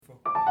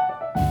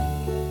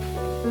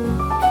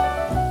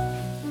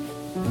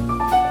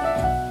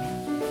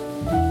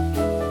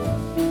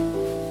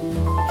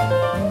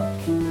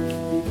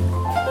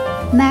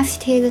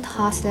Mechthild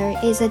Hassler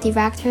is the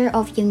director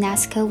of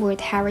UNESCO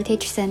World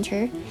Heritage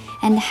Center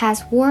and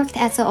has worked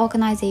at the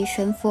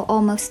organization for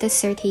almost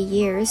 30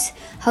 years,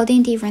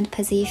 holding different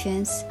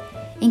positions,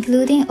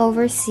 including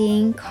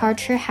overseeing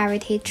Cultural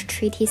Heritage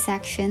Treaty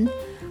Section,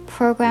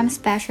 Program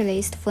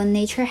Specialist for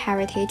Nature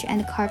Heritage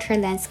and Cultural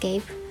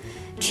Landscape,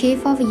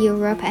 Chief of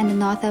Europe and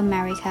North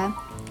America,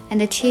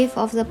 and the Chief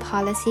of the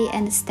Policy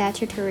and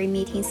Statutory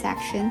Meeting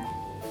Section.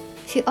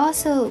 She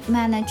also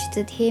managed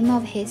the Team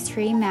of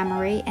History,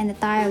 Memory, and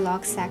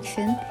Dialogue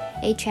section,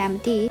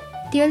 HMD,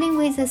 dealing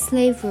with the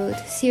Slave Route,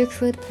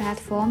 Silk Route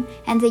Platform,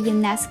 and the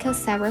UNESCO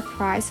Sarah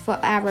Prize for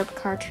Arab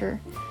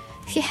Culture.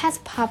 She has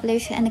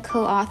published and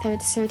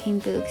co-authored 13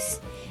 books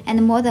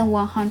and more than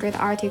 100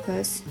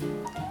 articles,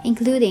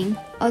 including,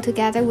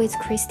 altogether with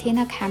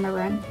Christina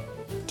Cameron,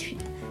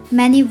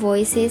 Many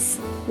Voices,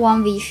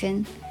 One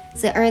Vision,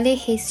 The Early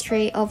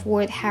History of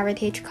World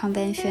Heritage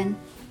Convention.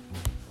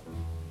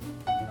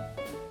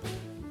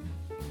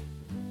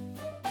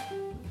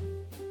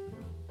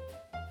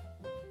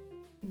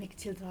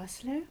 Mechthild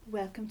Hassler,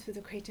 welcome to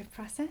the Creative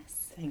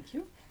Process. Thank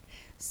you.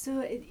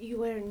 So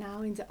you are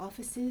now in the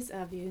offices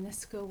of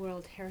UNESCO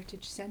World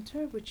Heritage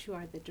Center, which you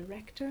are the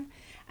director.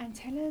 And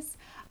tell us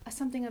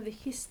something of the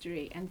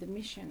history and the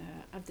mission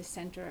of the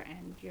center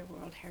and your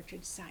World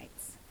Heritage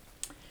sites.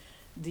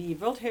 The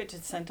World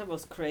Heritage Center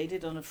was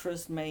created on the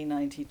 1st May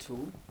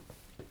 1992,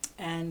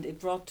 and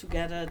it brought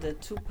together the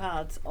two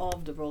parts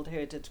of the World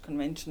Heritage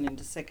Convention in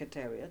the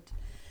Secretariat,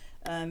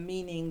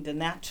 meaning the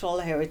natural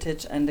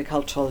heritage and the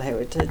cultural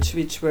heritage,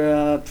 which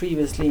were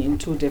previously in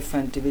two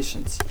different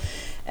divisions.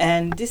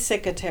 And this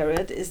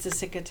secretariat is the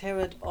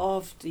secretariat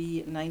of the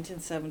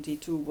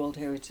 1972 World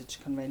Heritage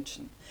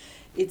Convention.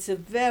 It's a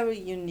very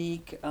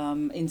unique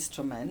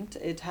instrument.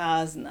 It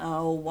has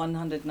now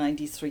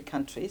 193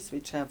 countries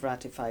which have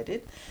ratified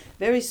it.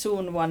 Very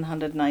soon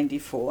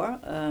 194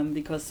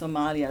 because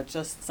Somalia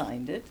just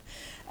signed it.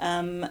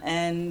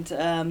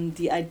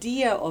 The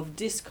idea of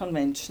this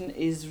convention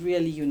is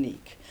really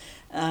unique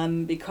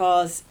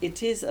because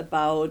it is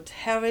about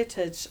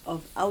heritage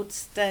of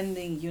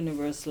outstanding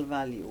universal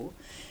value,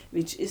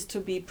 which is to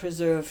be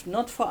preserved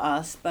not for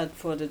us but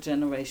for the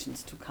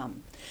generations to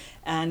come.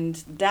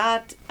 And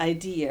that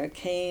idea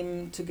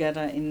came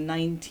together in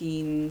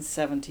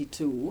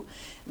 1972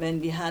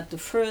 when we had the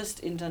first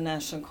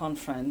international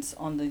conference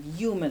on the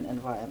human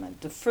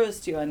environment, the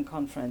first UN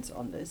conference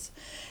on this.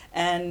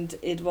 And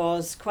it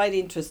was quite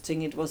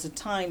interesting. It was a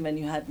time when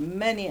you had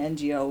many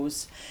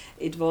NGOs.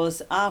 It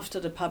was after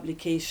the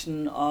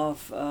publication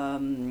of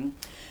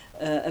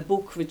a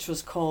book which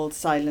was called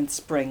Silent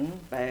Spring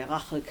by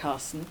Rachel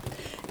Carson.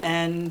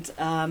 And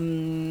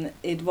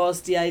it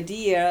was the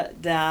idea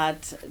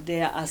that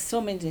there are so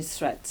many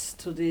threats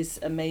to this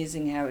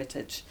amazing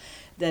heritage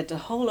that the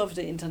whole of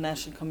the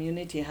international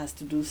community has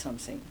to do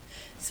something.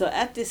 So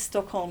at this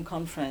Stockholm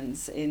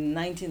conference in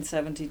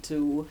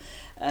 1972,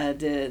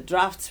 the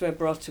drafts were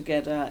brought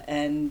together,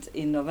 and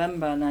in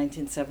November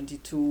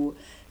 1972,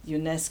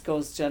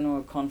 UNESCO's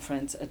General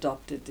Conference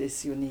adopted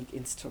this unique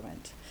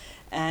instrument.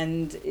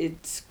 And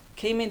it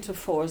came into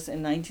force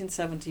in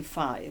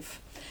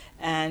 1975.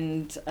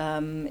 And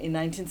in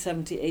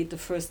 1978, the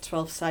first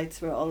 12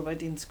 sites were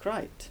already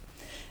inscribed.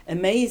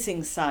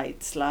 Amazing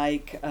sites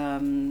like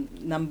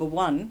number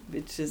one,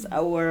 which is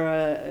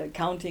our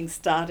counting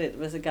started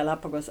with the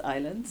Galapagos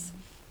Islands,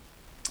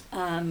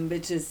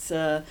 which is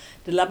the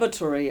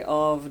laboratory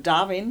of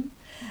Darwin,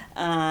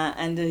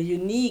 and a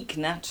unique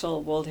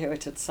natural World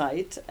Heritage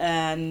Site,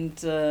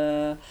 and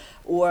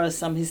or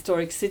some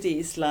historic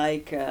cities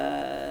like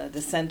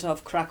the center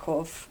of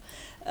Krakow,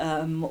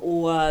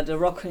 or the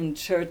Rockham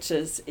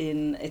churches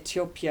in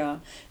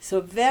Ethiopia.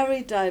 So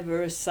very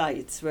diverse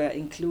sites were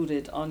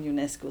included on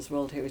UNESCO's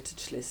World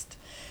Heritage List.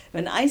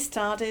 When I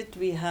started,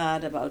 we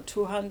had about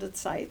 200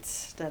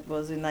 sites. That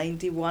was in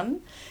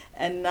 91.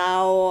 And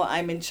now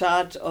I'm in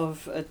charge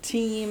of a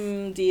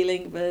team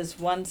dealing with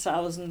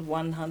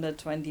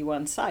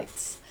 1,121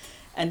 sites.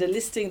 And the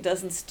listing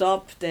doesn't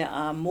stop. There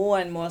are more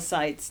and more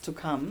sites to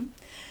come.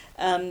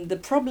 The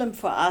problem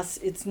for us,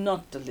 it's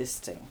not the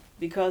listing,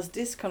 because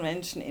this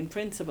convention in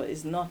principle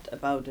is not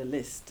about a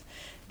list.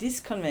 This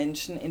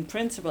convention in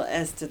principle,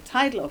 as the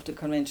title of the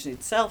convention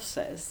itself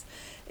says,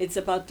 it's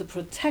about the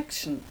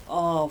protection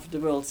of the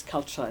world's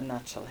cultural and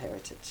natural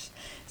heritage.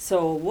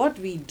 So what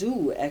we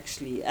do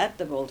actually at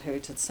the World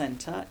Heritage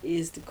Center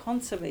is the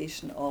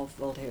conservation of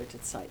World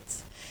Heritage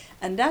sites.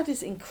 And that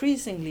is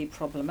increasingly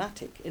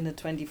problematic in the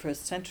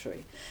 21st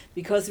century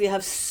because we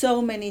have so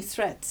many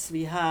threats.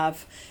 We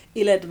have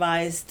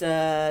ill-advised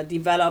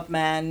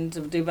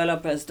development,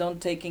 developers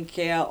don't taking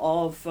care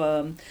of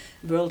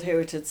World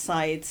Heritage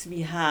sites.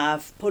 We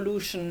have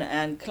pollution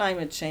and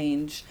climate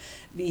change.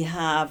 We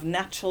have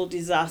natural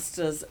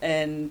disasters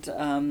and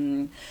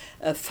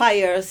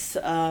fires,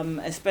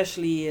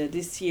 especially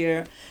this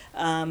year.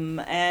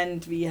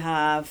 And we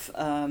have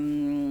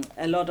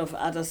a lot of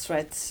other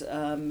threats,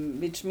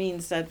 which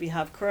means that we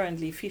have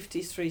currently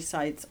 53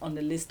 sites on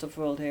the list of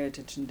World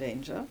Heritage in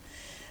danger.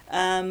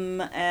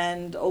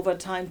 And over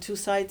time 2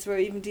 sites were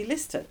even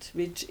delisted,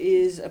 which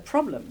is a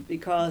problem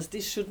because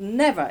this should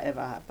never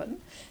ever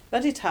happen.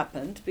 But it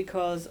happened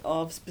because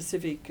of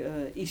specific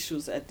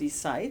issues at these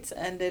sites,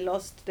 and they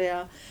lost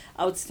their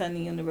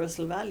outstanding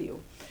universal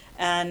value.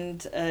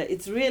 And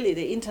it's really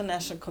the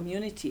international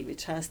community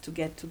which has to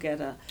get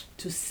together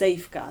to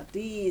safeguard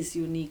these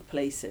unique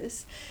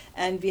places.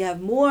 And we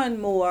have more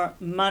and more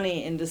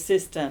money in the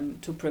system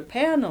to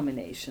prepare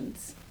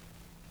nominations.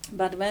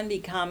 But when we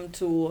come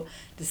to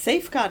the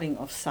safeguarding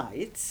of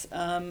sites,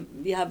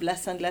 we have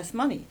less and less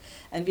money,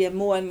 and we have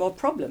more and more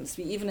problems.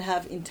 We even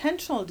have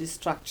intentional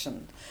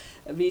destruction,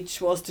 which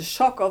was the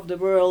shock of the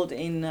world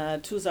in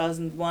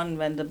 2001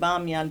 when the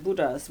Bamiyan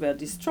Buddhas were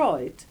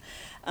destroyed.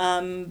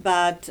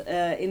 But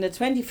in the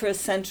 21st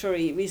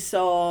century, we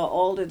saw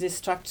all the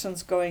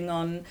destructions going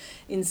on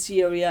in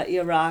Syria,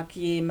 Iraq,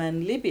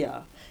 Yemen,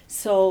 Libya.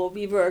 So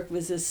we work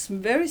with a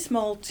very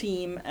small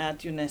team at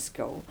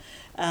UNESCO,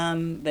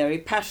 very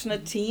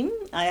passionate team,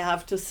 I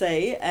have to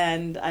say,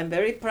 and I'm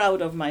very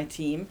proud of my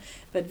team,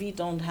 but we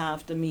don't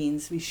have the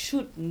means we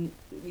should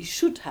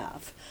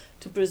have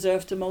to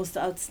preserve the most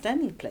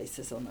outstanding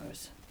places on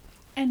earth.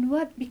 And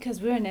what,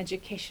 because we're an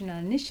educational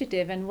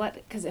initiative, and what,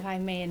 because if I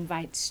may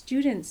invite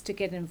students to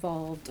get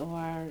involved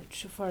or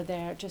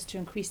just to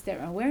increase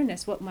their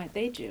awareness, what might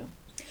they do?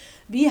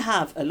 We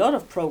have a lot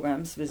of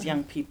programs with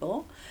young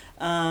people.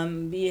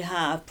 We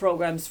have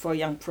programs for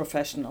young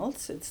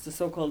professionals. It's the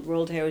so-called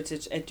World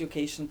Heritage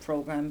Education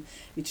Program,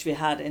 which we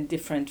had in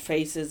different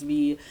phases.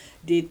 We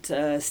did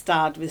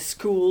start with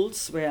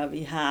schools where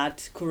we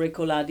had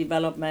curricula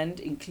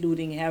development,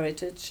 including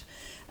heritage.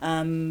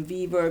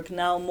 We work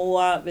now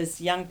more with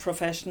young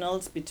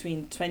professionals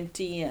between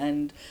 20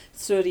 and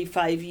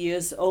 35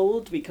 years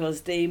old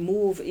because they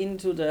move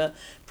into the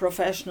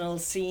professional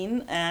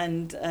scene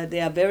and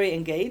they are very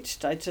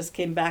engaged. I just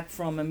came back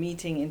from a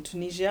meeting in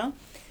Tunisia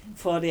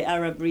for the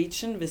Arab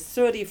region with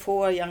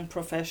 34 young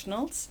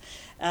professionals.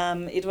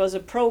 It was a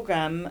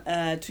program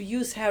to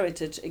use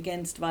heritage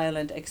against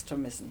violent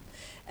extremism.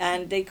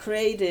 And they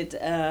created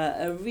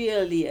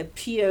a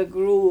peer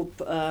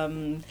group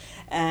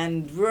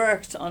and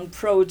worked on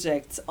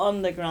projects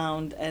on the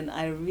ground. And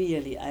I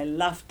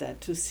loved that,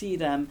 to see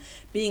them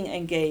being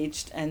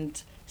engaged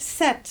and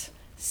set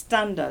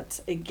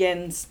standards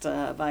against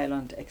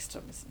violent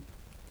extremism.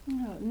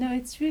 No,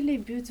 it's really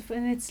beautiful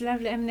and it's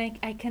lovely. I mean,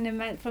 I can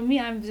imagine, for me,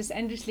 I'm just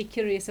endlessly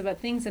curious about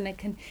things, and it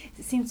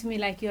seems to me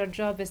like your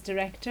job as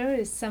director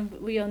is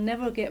we'll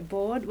never get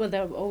bored. Well,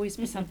 there'll always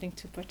be something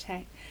to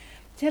protect.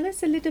 Tell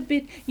us a little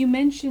bit. You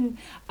mentioned,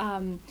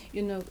 some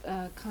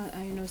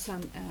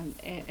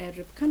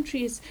Arab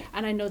countries,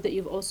 and I know that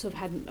you've also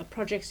had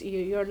projects.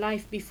 Your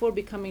life before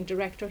becoming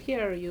director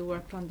here, you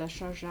worked on the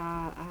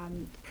Sharjah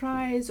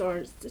Prize.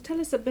 Or tell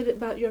us a bit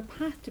about your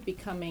path to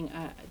becoming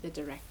the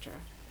director.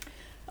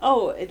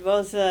 Oh, it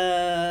was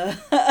a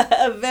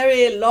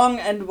very long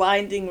and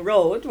winding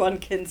road, one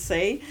can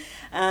say,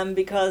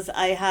 because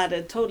I had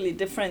a totally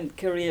different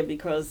career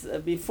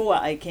before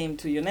I came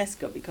to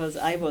UNESCO, because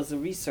I was a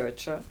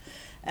researcher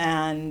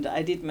and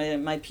I did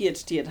my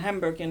PhD at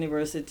Hamburg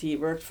University,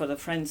 worked for the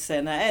French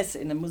CNRS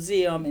in a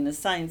museum, in a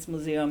science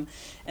museum,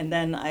 and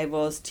then I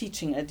was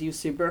teaching at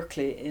UC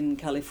Berkeley in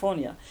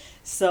California.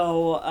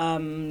 So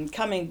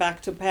coming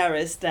back to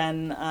Paris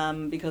then,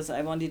 because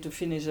I wanted to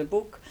finish a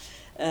book,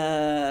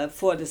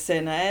 for the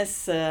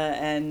CNRS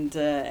and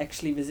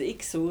actually with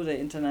ICSU, the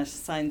International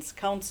Science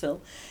Council.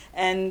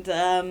 And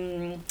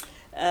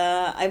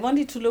I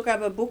wanted to look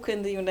up a book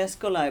in the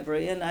UNESCO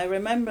library, and I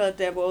remember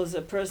there was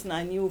a person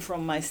I knew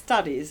from my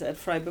studies at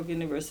Freiburg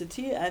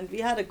University, and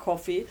we had a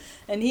coffee,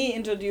 and he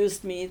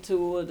introduced me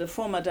to the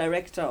former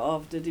director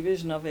of the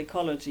Division of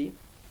Ecology.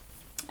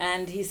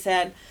 And he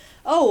said,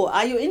 "Oh,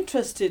 are you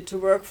interested to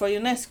work for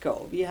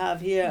UNESCO? We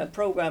have here a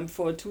program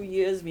for 2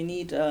 years. We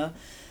need a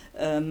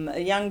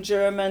young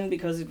German,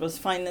 because it was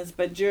financed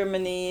by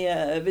Germany,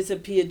 with a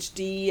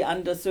PhD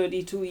under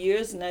 32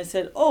 years. And I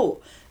said,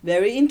 "Oh,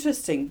 very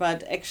interesting,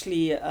 but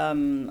actually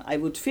I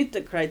would fit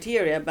the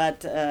criteria,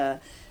 but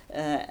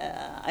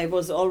I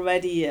was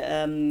already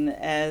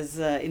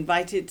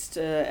invited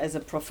as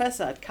a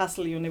professor at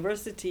Kassel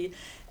University,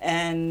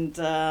 and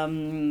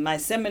my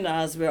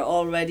seminars were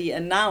already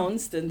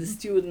announced and the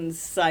students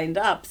signed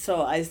up.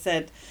 So I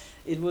said,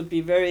 it would be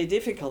very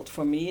difficult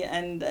for me.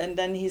 And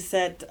then he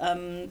said,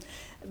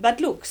 but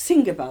look,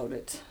 think about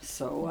it.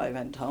 So I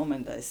went home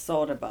and I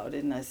thought about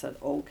it, and I said,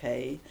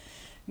 okay,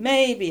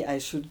 maybe I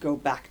should go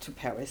back to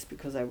Paris,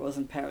 because I was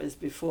in Paris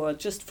before,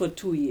 just for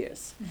 2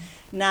 years.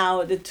 Mm-hmm.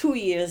 Now the 2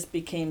 years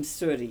became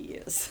 30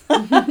 years.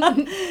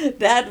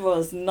 That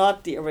was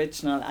not the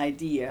original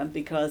idea,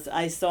 because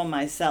I saw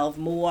myself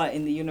more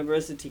in the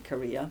university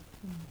career.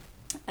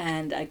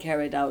 And I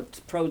carried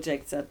out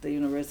projects at the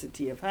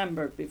University of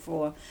Hamburg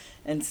before,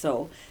 and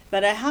so.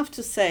 But I have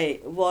to say,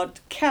 what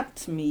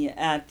kept me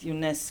at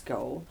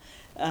UNESCO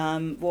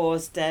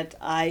was that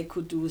I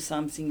could do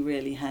something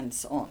really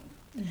hands-on.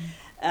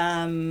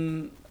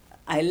 Mm-hmm.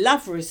 I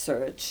love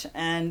research,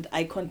 and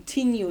I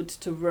continued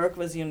to work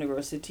with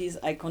universities.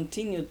 I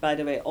continued, by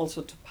the way,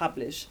 also to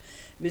publish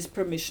with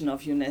permission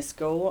of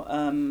UNESCO.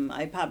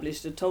 I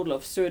published a total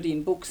of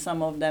 13 books,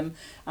 some of them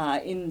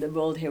in the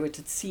World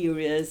Heritage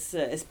series,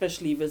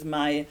 especially with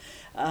my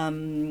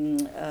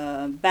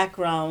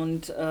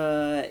background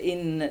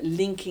in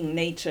linking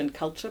nature and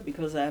culture,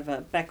 because I have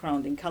a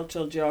background in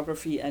cultural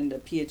geography and a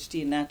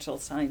PhD in natural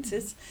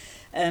sciences.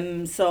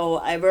 So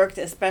I worked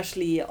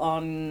especially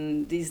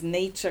on these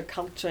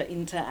nature-culture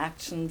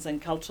interactions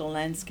and cultural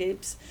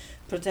landscapes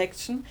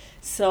protection.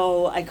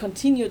 So I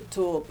continued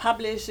to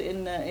publish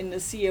in the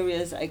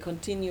series. I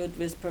continued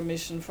with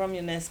permission from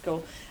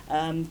UNESCO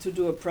to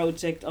do a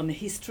project on the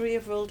history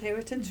of World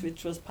Heritage,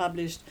 which was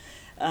published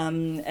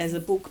as a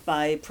book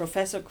by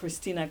Professor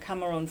Christina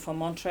Cameron from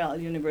Montreal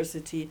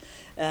University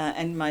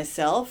and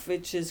myself,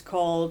 which is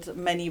called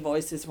Many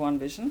Voices, One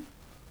Vision,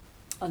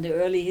 on the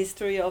early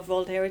history of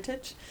World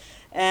Heritage.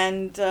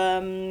 And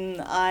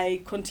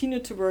I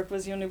continued to work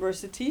with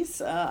universities.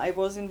 I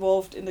was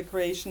involved in the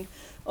creation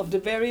of the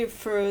very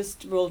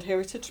first World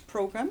Heritage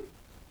program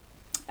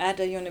at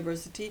a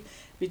university,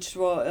 which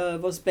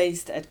was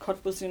based at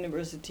Cottbus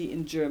University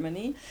in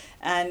Germany.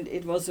 And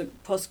it was a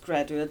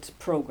postgraduate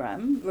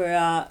program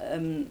where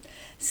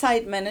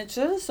site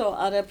managers or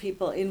other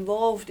people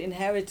involved in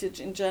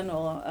heritage in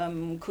general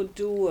could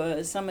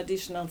do some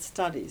additional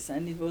studies.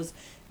 And it was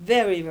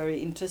very,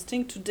 very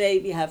interesting. Today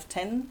we have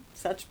 10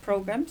 such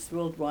programs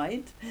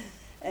worldwide.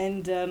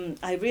 And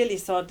I really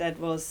thought that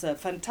was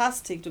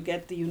fantastic to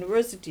get the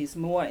universities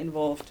more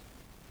involved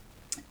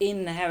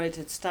in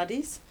heritage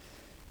studies,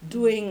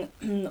 doing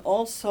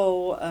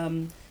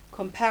also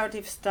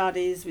comparative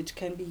studies which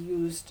can be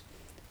used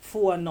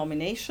for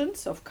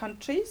nominations of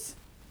countries,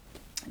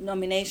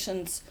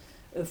 nominations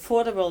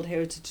for the World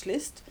Heritage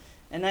List.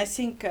 And I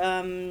think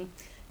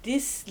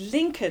these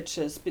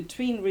linkages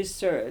between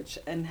research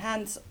and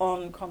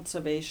hands-on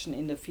conservation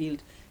in the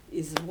field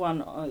is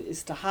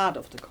the heart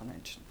of the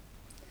convention.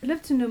 I'd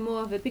love to know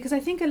more of it, because I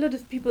think a lot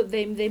of people,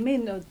 they may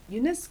know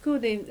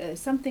UNESCO,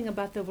 something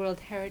about the World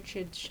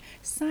Heritage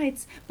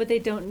sites, but they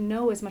don't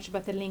know as much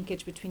about the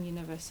linkage between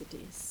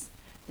universities,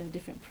 the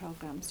different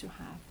programs you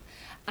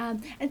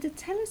have. And to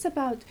tell us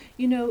about,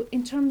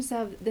 in terms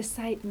of the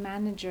site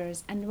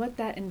managers and what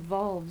that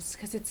involves,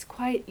 because it's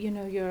quite,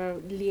 you're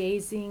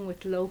liaising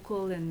with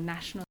local and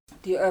national.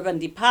 The urban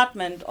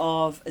department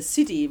of a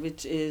city,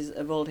 which is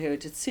a World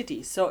Heritage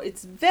city. So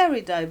it's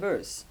very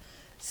diverse.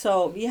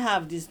 So we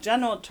have this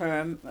general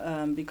term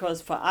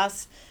because for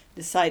us,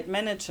 the site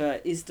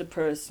manager is the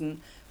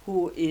person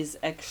who is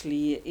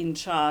actually in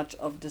charge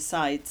of the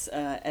sites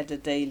at a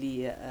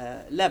daily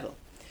level,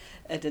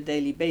 at a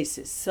daily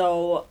basis.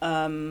 So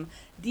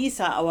these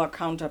are our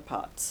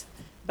counterparts.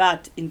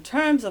 But in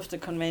terms of the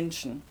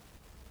convention,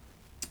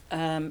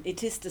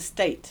 it is the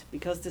state,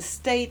 because the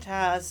state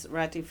has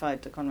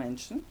ratified the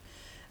convention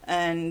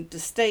and the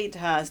state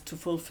has to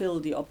fulfill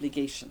the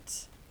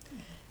obligations.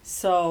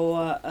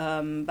 So,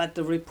 but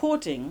the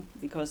reporting,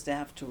 because they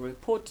have to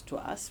report to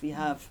us, we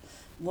have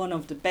one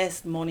of the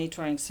best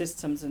monitoring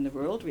systems in the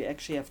world. We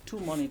actually have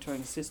 2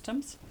 monitoring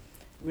systems,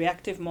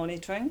 reactive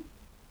monitoring.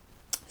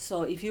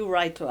 So if you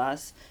write to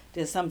us,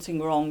 there's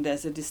something wrong,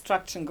 there's a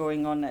destruction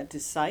going on at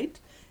this site,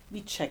 we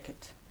check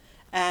it.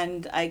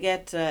 And I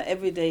get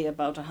every day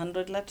about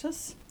 100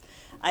 letters.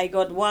 I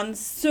got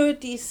once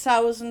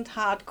 30,000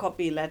 hard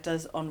copy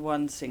letters on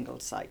one single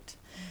site.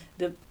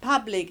 The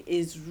public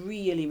is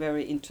really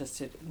very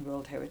interested in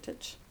World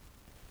Heritage.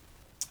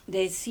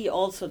 They see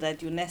also that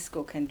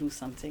UNESCO can do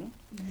something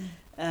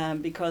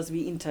because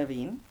we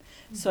intervene.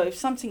 Mm-hmm. So if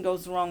something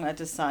goes wrong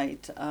at a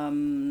site,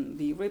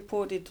 we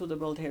report it to the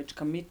World Heritage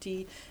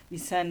Committee. We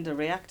send a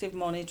reactive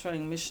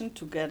monitoring mission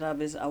together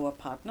with our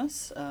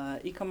partners,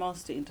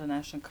 ICOMOS, the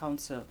International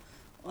Council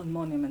on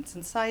Monuments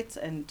and Sites,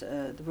 and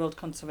the World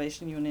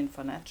Conservation Union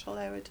for Natural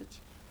Heritage.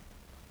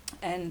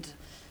 And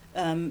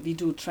we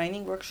do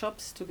training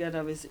workshops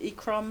together with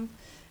ICROM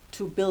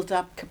to build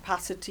up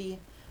capacity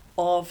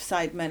of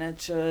site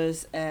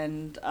managers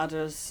and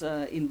others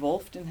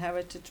involved in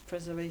heritage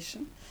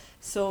preservation.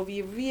 So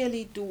we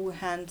really do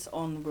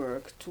hands-on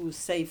work to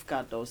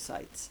safeguard those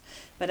sites.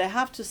 But I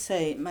have to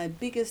say, my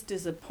biggest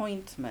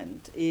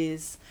disappointment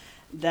is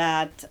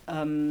that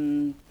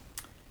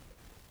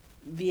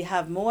we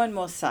have more and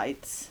more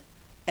sites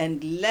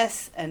and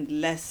less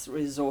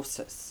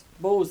resources,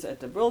 both at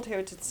the World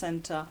Heritage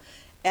Center,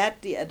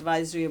 at the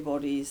advisory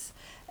bodies,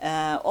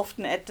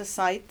 often at the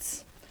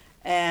sites,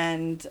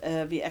 and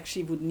we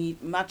actually would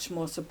need much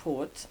more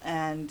support.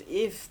 And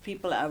if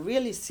people are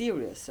really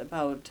serious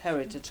about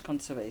heritage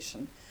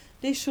conservation,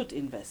 they should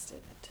invest in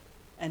it,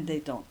 and they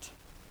don't.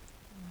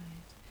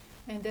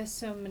 Right. And there's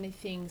so many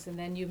things, and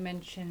then you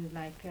mentioned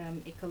like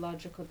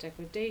ecological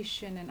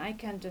degradation, and I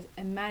can just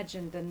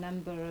imagine the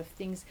number of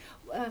things.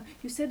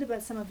 You said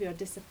about some of your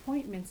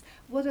disappointments.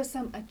 What are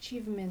some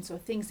achievements or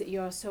things that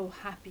you're so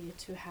happy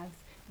to have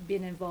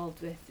been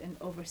involved with and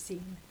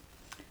overseen?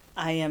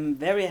 I am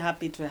very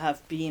happy to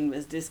have been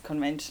with this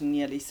convention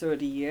nearly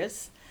 30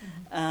 years.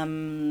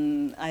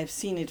 I've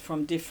seen it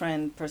from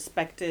different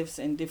perspectives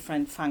in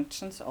different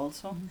functions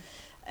also.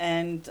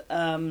 And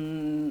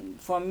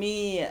for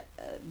me,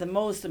 the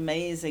most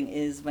amazing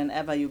is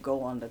whenever you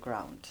go on the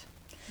ground.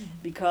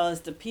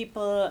 Because the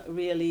people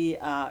really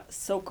are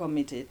so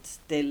committed,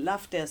 they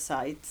love their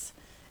sites,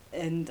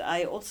 and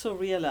I also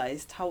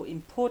realized how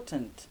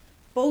important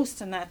both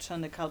the natural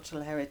and the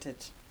cultural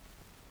heritage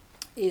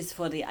is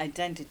for the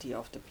identity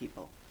of the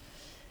people.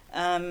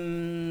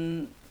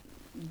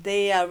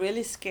 They are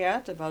really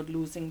scared about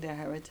losing their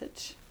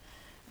heritage.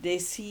 They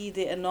see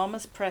the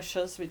enormous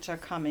pressures which are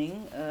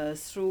coming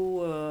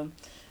through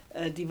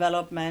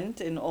development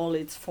in all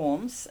its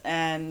forms,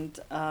 and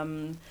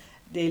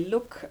they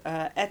look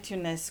at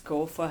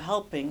UNESCO for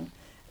helping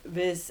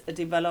with a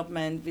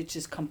development which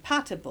is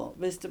compatible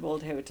with the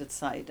World Heritage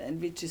Site and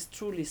which is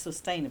truly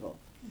sustainable.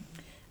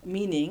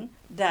 Meaning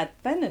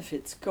that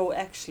benefits go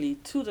actually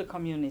to the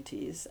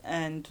communities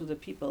and to the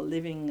people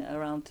living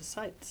around the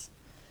sites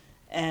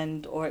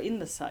and or in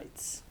the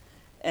sites.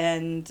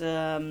 And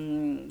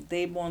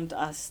they want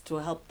us to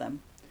help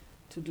them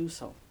to do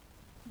so.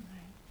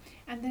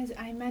 And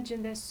I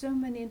imagine there's so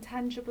many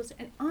intangibles.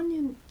 And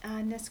on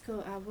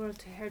UNESCO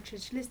World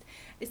Heritage List,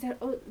 is there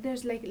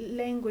there's like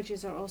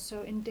languages are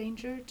also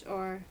endangered,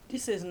 or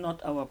this is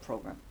not our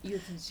program. You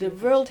can see the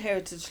World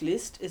Heritage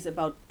List is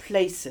about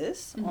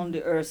places on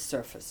the Earth's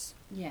surface.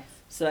 Yes.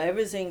 So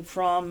everything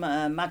from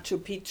Machu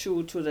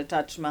Picchu to the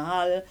Taj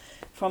Mahal,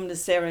 from the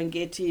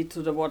Serengeti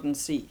to the Wadden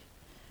Sea.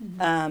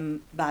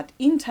 But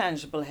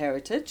intangible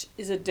heritage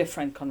is a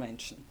different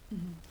convention.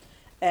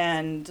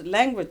 And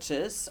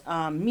languages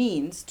are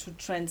means to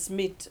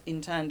transmit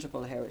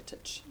intangible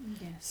heritage.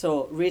 Yes.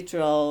 So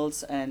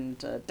rituals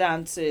and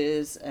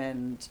dances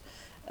and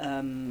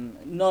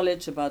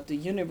knowledge about the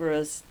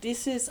universe.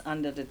 This is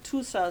under the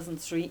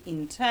 2003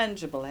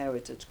 Intangible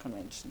Heritage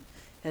Convention.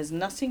 Has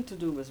nothing to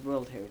do with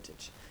World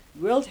Heritage.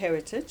 World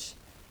Heritage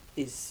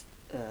is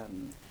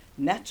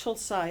natural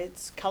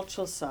sites,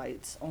 cultural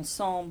sites,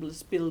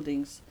 ensembles,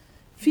 buildings,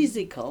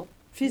 physical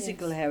Yes.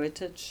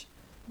 heritage.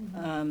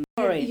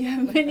 You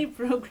have many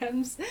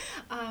programs,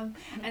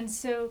 and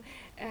so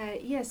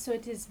yes, so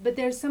it is. But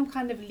there's some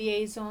kind of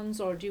liaisons,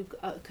 or do you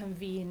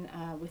convene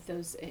with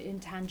those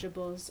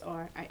intangibles,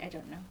 or I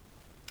don't know.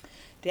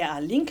 There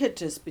are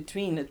linkages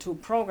between the two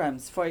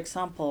programs. For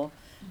example,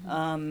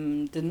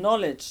 the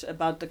knowledge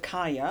about the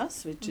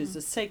Kayas, which is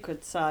a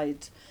sacred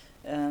site,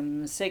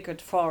 sacred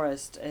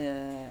forest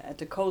at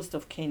the coast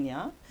of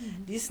Kenya.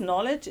 This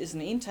knowledge is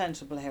an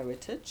intangible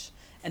heritage,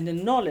 and the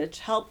knowledge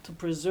helped to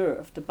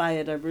preserve the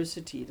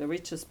biodiversity, the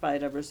richest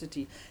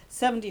biodiversity.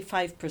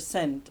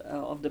 75%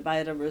 of the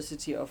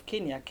biodiversity of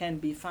Kenya can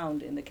be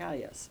found in the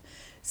Kayas.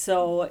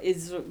 So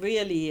it's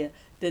really,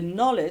 the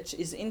knowledge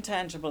is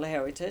intangible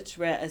heritage,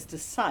 whereas the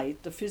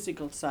site, the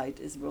physical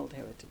site, is World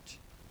Heritage.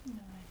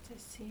 Right, I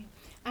see.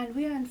 And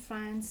we are in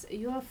France.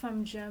 You are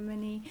from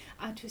Germany.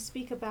 To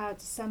speak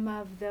about some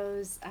of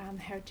those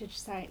heritage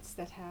sites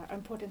that are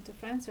important to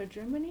France or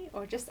Germany,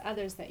 or just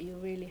others that you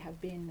really have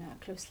been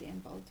closely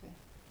involved with?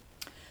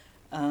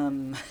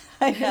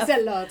 It's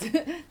a lot.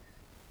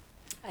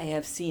 I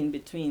have seen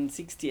between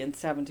 60 and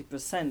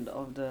 70%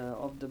 of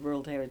the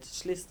World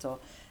Heritage List. So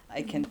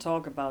I can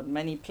talk about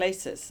many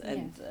places,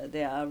 and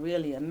there are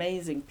really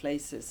amazing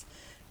places,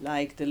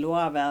 like the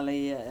Loire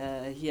Valley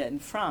here in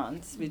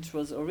France, which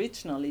was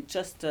originally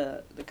just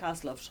the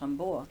castle of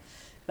Chambord.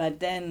 But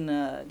then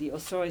the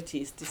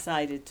authorities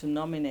decided to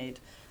nominate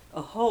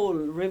a whole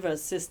river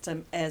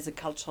system as a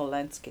cultural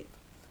landscape.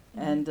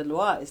 And the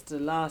Loire is the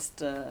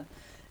last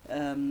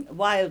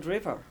wild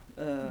river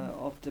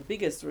of the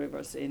biggest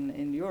rivers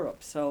in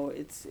Europe. So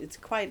it's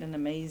quite an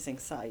amazing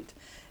site,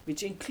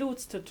 which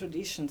includes the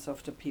traditions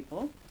of the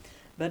people,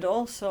 but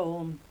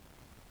also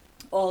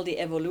all the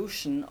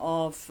evolution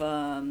of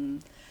the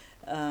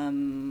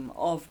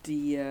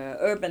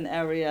urban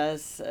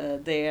areas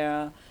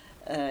there.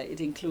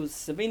 It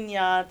includes the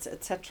vineyards,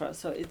 etc.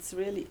 So it's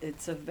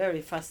a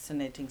very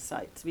fascinating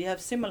site. We have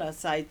similar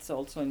sites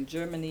also in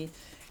Germany,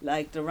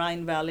 like the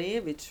Rhine Valley,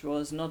 which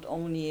was not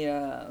only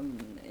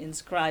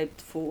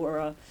inscribed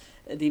for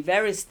the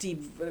very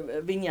steep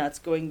vineyards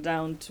going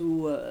down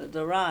to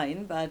the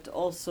Rhine, but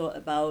also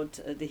about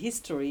the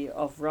history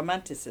of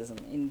Romanticism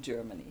in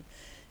Germany.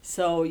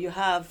 So you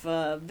have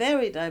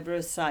very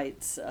diverse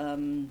sites,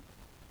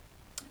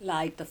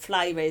 like the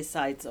flyway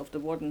sites of the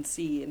Wadden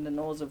Sea in the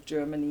north of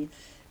Germany,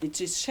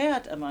 which is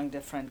shared among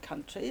different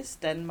countries,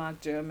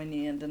 Denmark,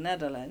 Germany, and the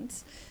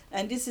Netherlands.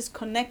 And this is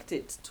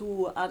connected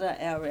to other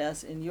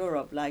areas in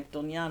Europe, like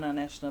Doñana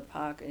National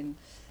Park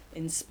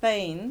in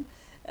Spain,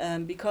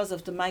 because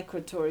of the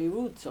migratory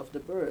routes of the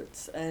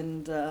birds,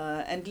 and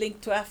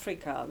linked to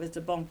Africa with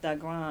the Banque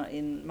d'Agrain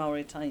in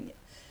Mauritania.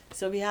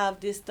 So we have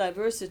this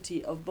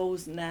diversity of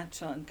both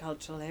natural and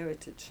cultural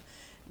heritage,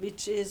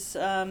 which is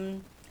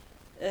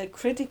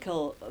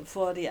critical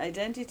for the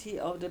identity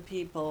of the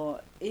people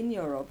in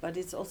Europe, but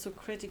it's also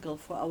critical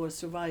for our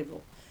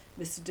survival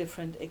with the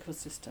different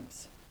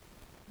ecosystems.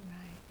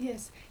 Right.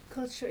 Yes,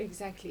 culture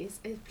exactly. It's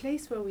a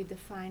place where we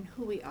define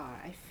who we are,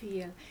 I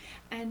feel.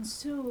 And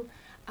so,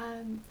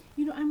 I'm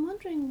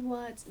wondering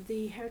what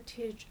the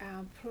heritage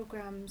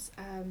program's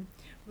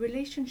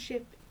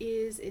relationship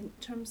is in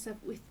terms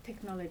of with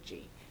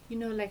technology.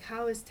 Like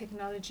how is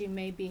technology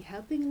maybe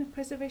helping in the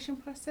preservation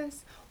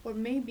process, or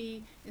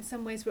maybe in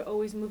some ways we're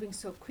always moving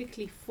so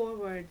quickly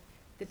forward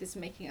that it's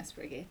making us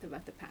forget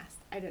about the past.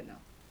 I don't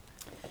know.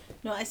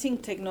 No, I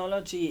think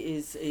technology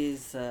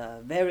is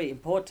very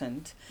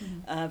important.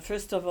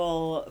 First of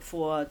all,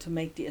 to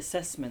make the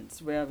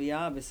assessments where we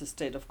are with the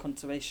state of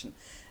conservation.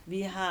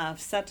 We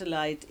have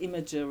satellite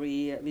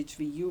imagery which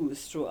we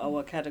use through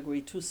our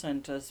Category 2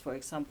 centers. For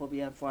example, we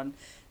have one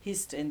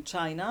HIST in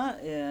China.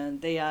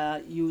 They are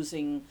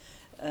using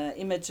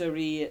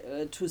imagery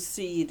to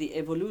see the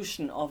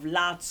evolution of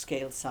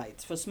large-scale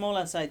sites. For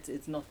smaller sites,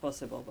 it's not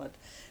possible, but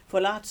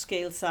for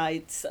large-scale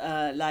sites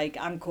like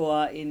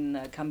Angkor in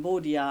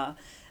Cambodia,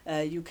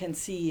 you can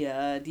see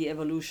the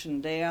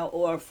evolution there,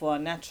 or for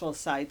natural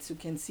sites, you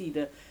can see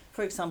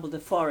for example, the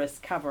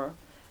forest cover.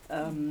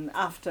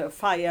 After a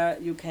fire,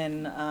 you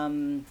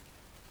can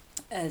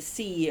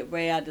see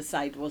where the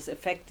site was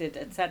affected,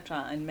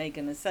 etc., and make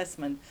an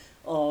assessment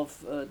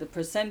of the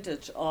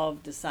percentage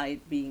of the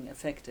site being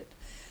affected.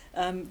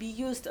 We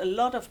used a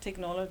lot of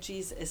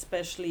technologies,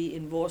 especially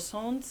in war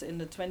zones in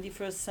the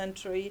 21st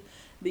century,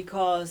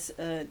 because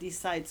these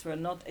sites were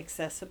not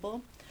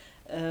accessible.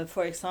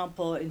 For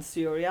example, in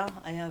Syria,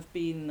 I have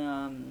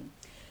been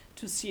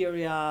to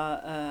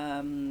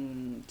Syria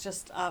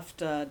just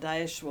after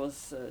Daesh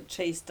was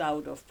chased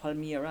out of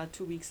Palmyra,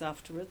 2 weeks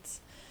afterwards,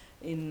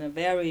 in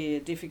very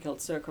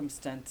difficult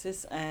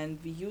circumstances. And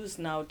we use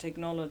now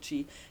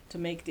technology to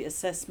make the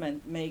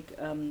assessment, make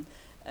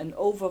an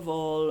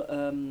overall,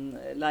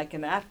 like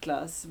an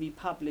atlas we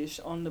publish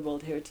on the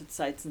World Heritage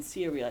Sites in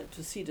Syria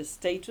to see the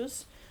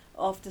status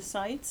of the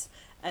sites,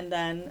 and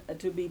then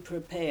to be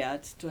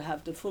prepared to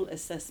have the full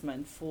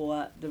assessment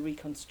for the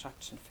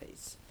reconstruction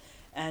phase.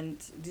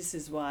 And this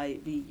is why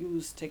we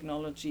use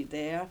technology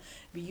there.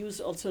 We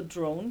use also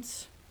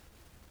drones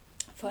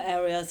for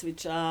areas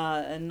which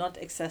are not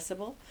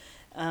accessible.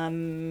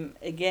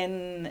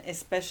 Again,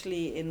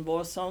 especially in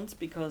war zones,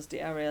 because the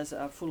areas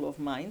are full of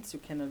mines, you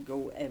cannot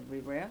go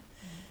everywhere.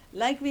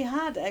 Like we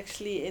had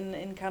actually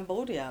in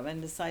Cambodia when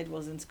the site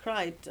was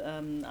inscribed,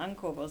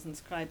 Angkor was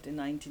inscribed in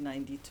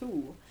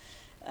 1992.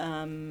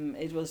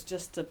 It was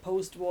just a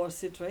post-war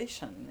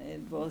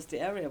situation. The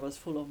area was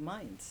full of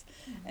mines,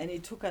 and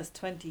it took us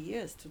 20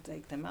 years to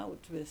take them out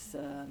with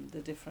the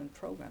different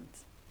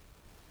programs,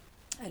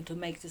 and to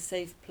make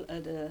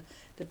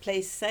the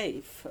place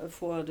safe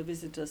for the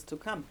visitors to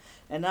come.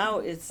 And now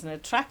it's an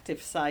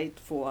attractive site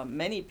for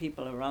many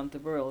people around the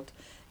world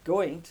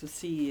going to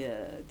see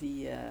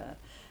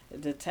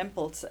the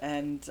temples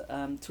and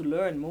to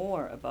learn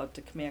more about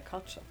the Khmer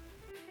culture.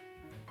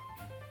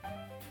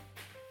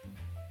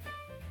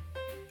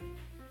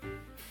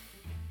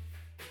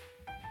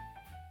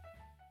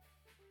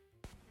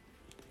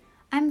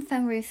 I'm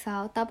Fen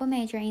Rufal, double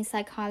major in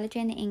psychology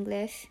and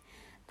English,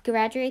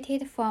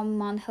 graduated from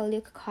Mount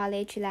Holyoke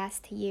College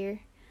last year.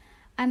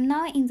 I'm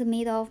now in the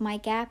middle of my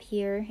gap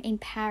year in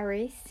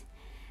Paris,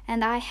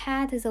 and I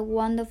had the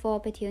wonderful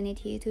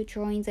opportunity to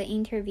join the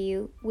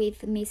interview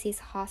with Mrs.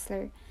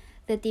 Hostler,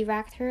 the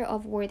director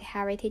of World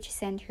Heritage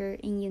Center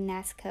in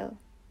UNESCO.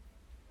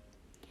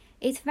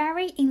 It's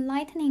very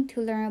enlightening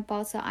to learn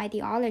about the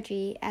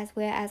ideology as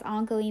well as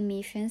ongoing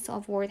missions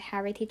of World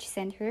Heritage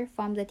Center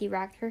from the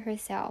director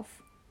herself.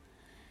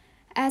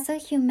 As a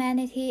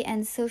humanity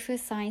and social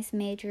science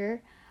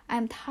major,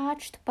 I'm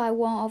touched by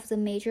one of the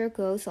major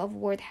goals of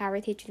World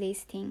Heritage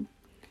listing.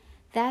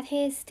 That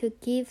is to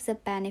give the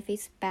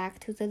benefits back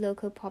to the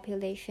local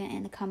population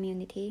and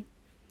community.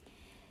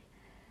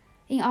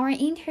 In our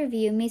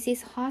interview,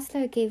 Mrs.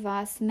 Hostler gave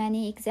us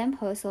many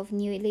examples of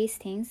new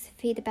listings,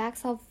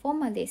 feedbacks of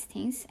former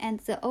listings, and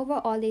the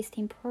overall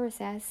listing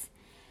process.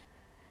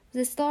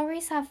 The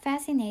stories are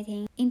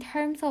fascinating in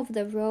terms of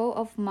the role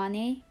of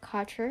money,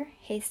 culture,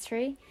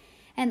 history,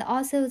 and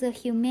also the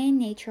humane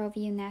nature of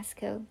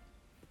UNESCO.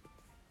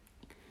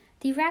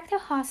 Director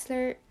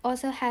Hostler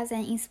also has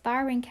an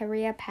inspiring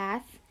career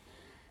path.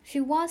 She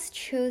once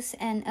chose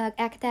an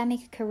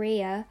academic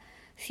career.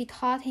 She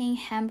taught in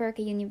Hamburg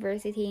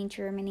University in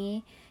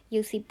Germany,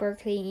 UC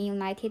Berkeley in the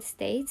United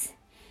States,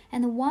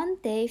 and one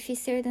day she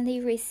suddenly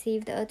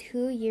received a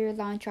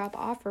 2-year-long job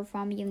offer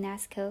from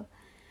UNESCO.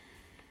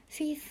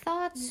 She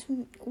thought,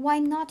 why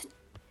not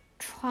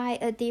try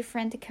a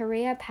different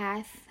career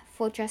path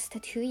for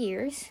just 2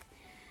 years?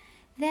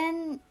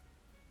 Then,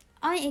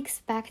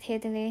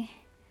 unexpectedly,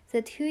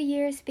 the 2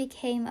 years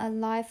became a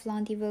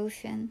lifelong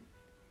devotion.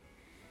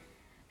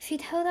 She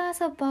told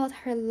us about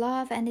her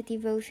love and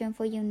devotion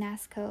for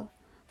UNESCO.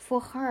 For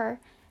her,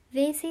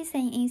 this is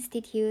an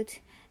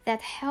institute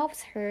that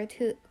helps her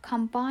to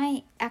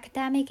combine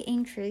academic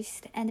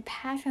interest and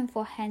passion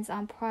for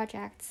hands-on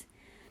projects.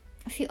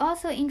 She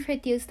also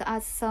introduced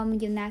us some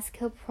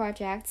UNESCO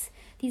projects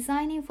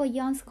designing for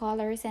young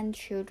scholars and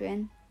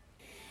children.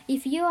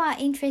 If you are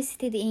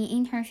interested in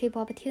internship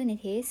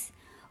opportunities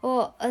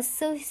or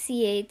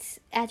associate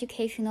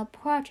educational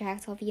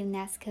projects of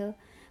UNESCO,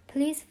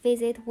 please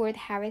visit World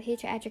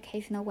Heritage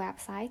Educational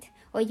website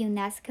or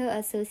UNESCO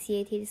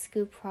Associated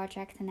School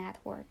Project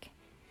Network.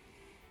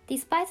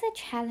 Despite the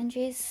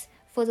challenges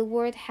for the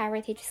World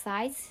Heritage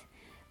sites,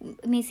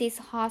 Mrs.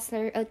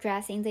 Hostler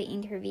addressed in the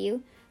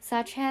interview,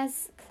 such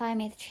as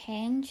climate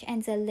change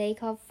and the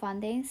lack of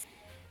funding,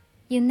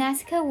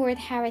 UNESCO World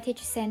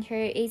Heritage Center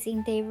is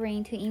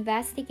endeavoring to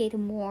investigate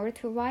more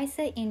to raise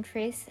the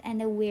interest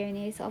and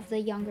awareness of the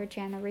younger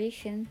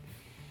generation.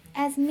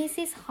 As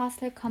Mrs.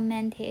 Hostler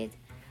commented,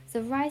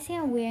 the rising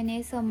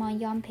awareness among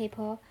young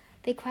people,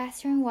 they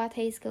question what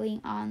is going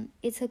on.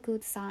 It's a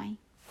good sign.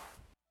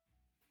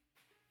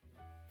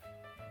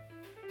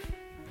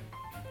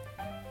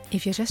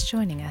 If you're just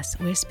joining us,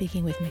 we're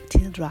speaking with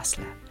Mathilde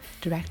Rossler,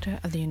 Director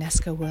of the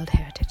UNESCO World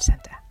Heritage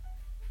Center.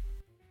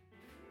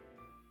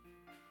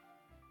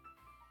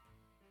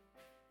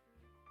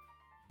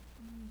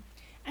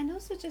 And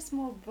also just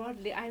more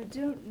broadly, I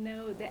don't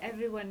know that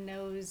everyone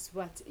knows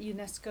what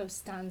UNESCO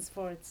stands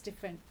for. It's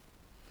different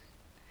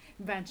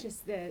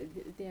branches. Tell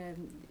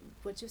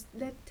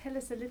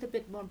us a little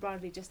bit more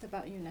broadly just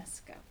about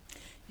UNESCO.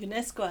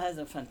 UNESCO has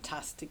a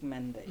fantastic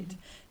mandate.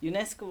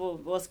 UNESCO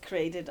was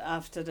created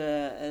after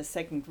the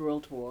Second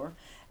World War,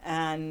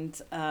 and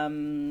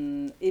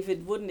if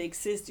it wouldn't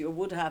exist, you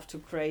would have to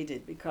create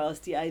it,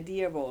 because the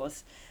idea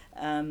was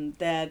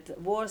that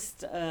war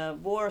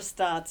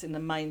starts in the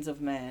minds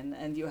of men,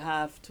 and you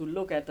have to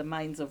look at the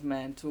minds of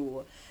men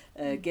to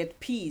get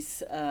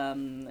peace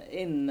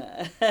in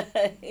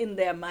in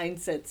their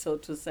mindset, so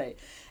to say.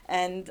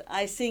 And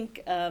I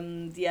think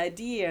the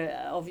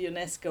idea of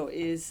UNESCO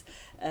is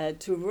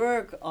to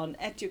work on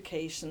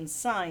education,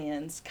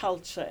 science,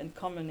 culture, and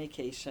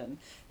communication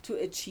to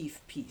achieve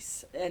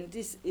peace. And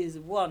this is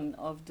one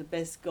of the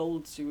best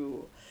goals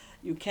you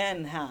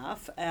can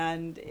have,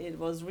 and it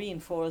was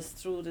reinforced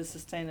through the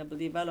Sustainable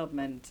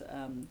Development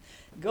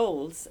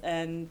Goals.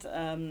 And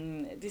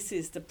this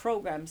is the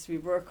programs we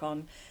work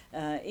on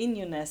in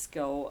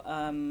UNESCO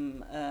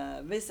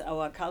with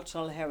our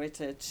cultural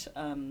heritage,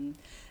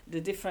 the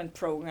different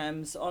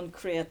programs on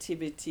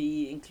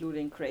creativity,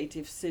 including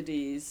creative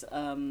cities,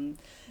 in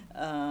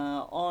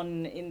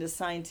the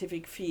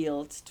scientific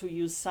field, to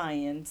use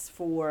science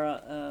for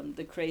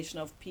the creation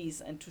of peace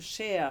and to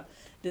share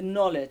the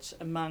knowledge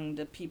among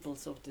the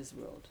peoples of this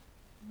world.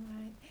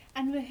 Right.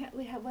 And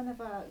we have one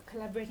of our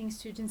collaborating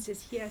students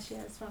is here. She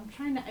is from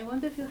China. I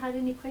wonder if you had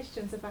any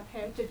questions about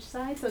heritage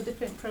sites or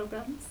different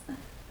programs.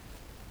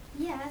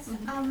 Yes,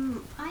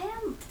 I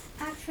am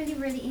actually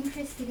really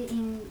interested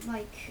in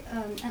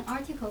an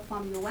article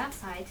from your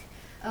website,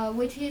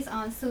 which is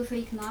on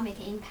socio-economic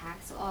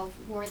impacts of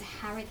World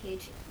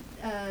Heritage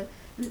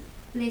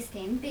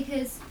listing.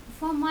 Because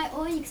from my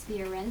own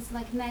experience,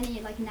 many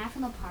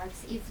national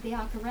parks, if they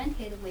are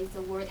granted with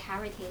the World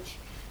Heritage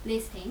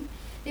listing,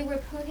 they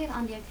will put it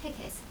on their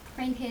tickets,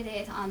 printed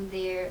it on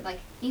their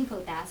info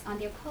desk, on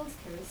their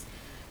posters.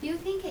 Do you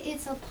think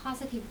it's a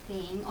positive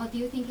thing, or do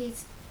you think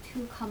it's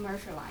too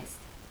commercialized?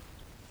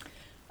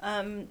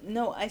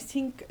 No, I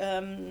think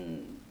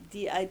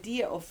the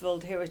idea of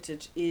World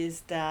Heritage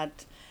is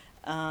that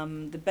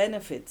the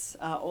benefits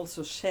are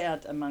also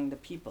shared among the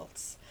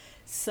peoples,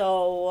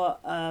 so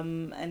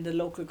and the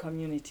local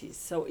communities.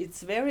 So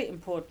it's very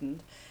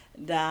important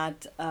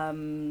that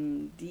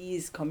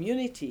these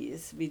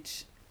communities,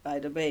 which, by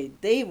the way,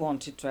 they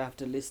wanted to have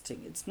the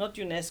listing. It's not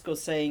UNESCO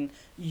saying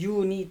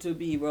you need to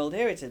be World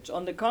Heritage.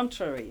 On the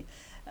contrary,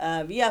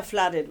 we are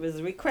flooded with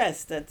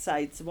requests that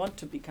sites want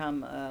to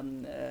become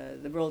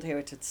the World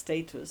Heritage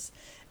status,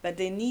 but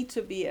they need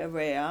to be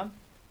aware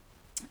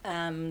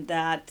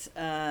that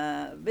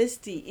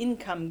with the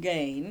income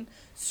gain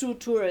through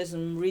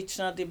tourism,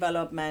 regional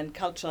development,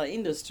 cultural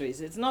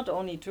industries, it's not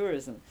only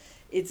tourism,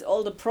 it's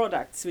all the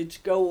products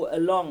which go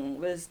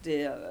along with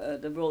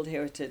the World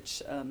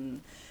Heritage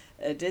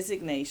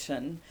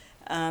designation,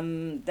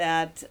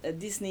 that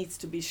this needs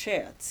to be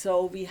shared.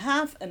 So we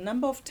have a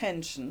number of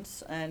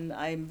tensions, and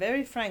I'm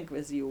very frank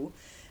with you,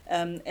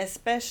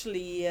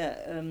 especially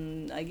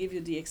I give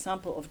you the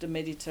example of the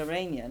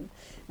Mediterranean.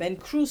 When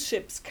cruise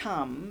ships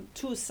come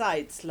to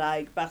sites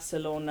like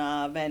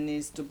Barcelona,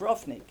 Venice,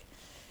 Dubrovnik,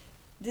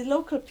 the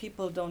local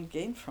people don't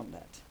gain from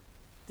that.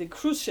 The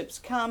cruise ships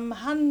come,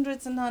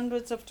 hundreds and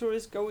hundreds of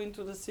tourists go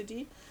into the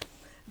city.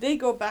 They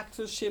go back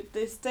to the ship,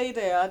 they stay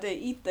there, they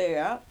eat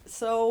there.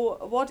 So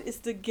what is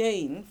the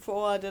gain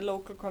for the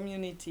local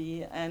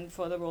community and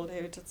for the World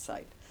Heritage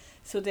Site?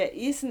 So there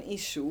is an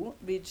issue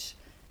which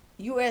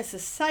you, as a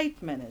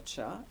site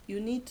manager, you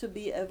need to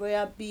be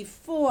aware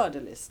before the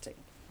listing.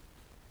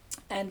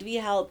 And we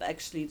help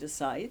actually the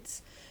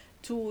sites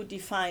to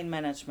define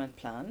management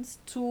plans,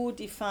 to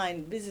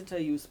define visitor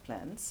use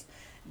plans.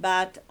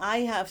 But I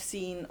have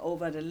seen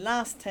over the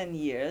last 10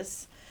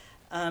 years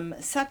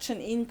such an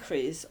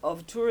increase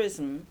of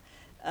tourism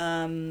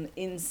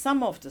in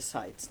some of the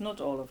sites,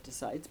 not all of the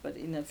sites, but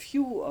in a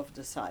few of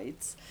the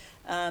sites,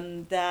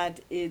 that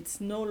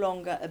it's no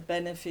longer a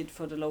benefit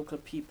for the local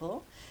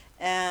people,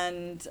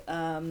 and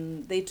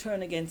they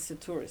turn against the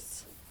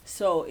tourists.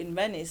 So in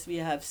Venice, we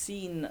have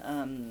seen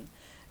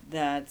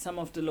that some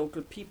of the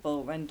local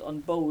people went on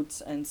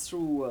boats and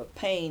threw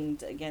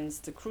paint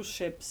against the cruise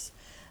ships.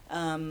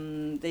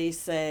 They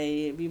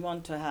say, we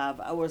want to have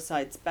our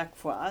sites back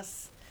for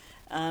us.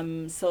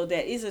 So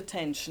there is a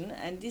tension,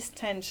 and this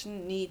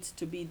tension needs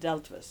to be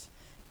dealt with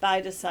by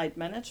the site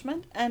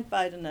management and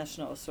by the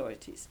national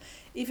authorities.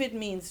 If it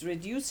means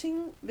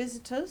reducing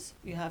visitors,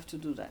 you have to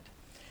do that.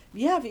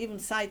 We have even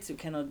sites you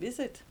cannot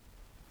visit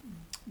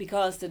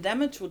because the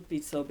damage would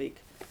be so big.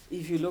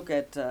 If you look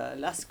at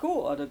Lascaux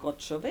or the Grotte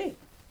Chauvet,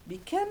 we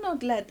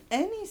cannot let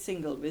any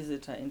single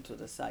visitor into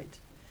the site.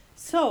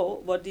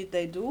 So what did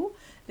they do?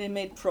 They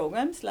made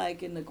programs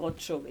like in the Grotte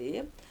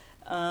Chauvet.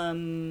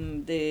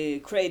 They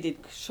created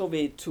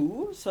Chauvet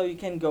 2, so you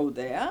can go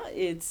there.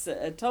 It's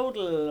a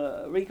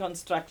total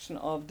reconstruction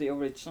of the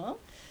original.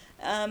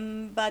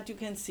 But you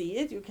can see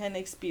it, you can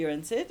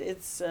experience it.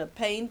 It's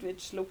paint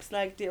which looks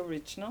like the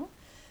original.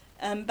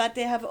 But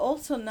they have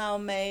also now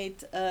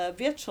made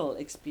virtual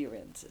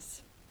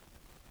experiences.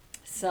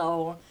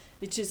 So,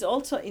 which is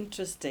also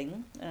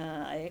interesting.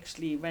 I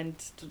actually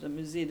went to the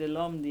Musée de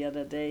l'Homme the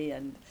other day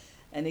and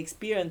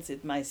experienced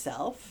it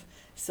myself.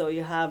 So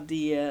you have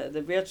the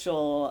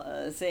virtual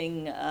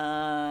thing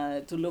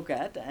to look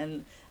at,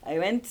 and I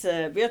went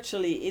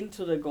virtually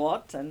into the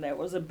grot, and there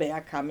was a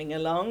bear coming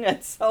along,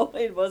 and so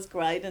it was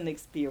quite an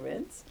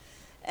experience.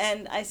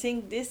 And I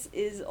think this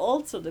is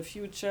also the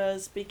future,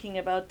 speaking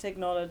about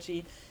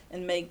technology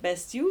and make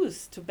best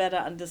use to better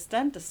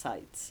understand the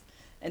sites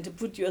and to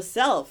put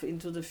yourself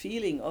into the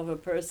feeling of a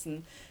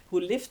person who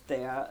lived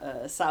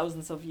there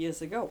thousands of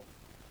years ago.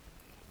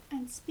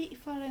 And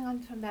following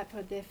on from that,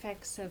 for the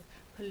effects of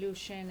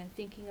pollution and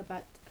thinking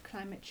about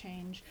climate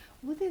change,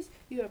 what is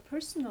your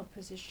personal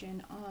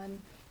position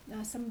on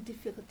some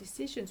difficult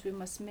decisions we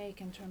must make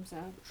in terms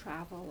of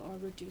travel or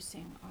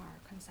reducing our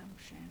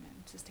consumption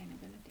and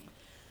sustainability?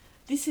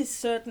 This is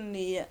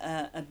certainly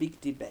a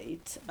big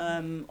debate.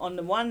 On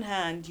the one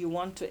hand, you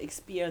want to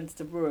experience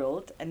the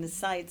world, and the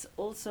sites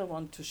also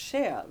want to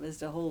share with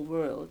the whole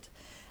world,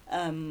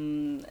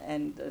 and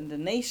the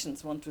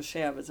nations want to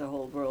share with the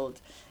whole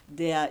world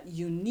their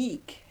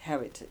unique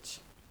heritage.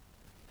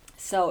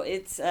 So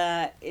it's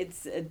a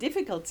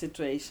difficult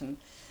situation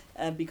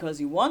because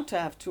you want to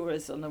have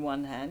tourists on the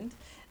one hand,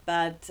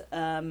 but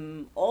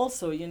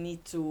also you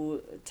need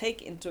to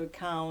take into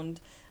account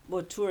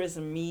what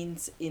tourism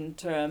means in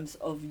terms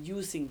of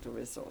using the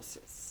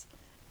resources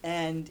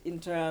and in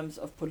terms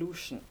of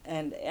pollution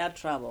and air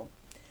travel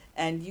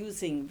and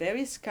using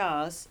very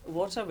scarce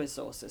water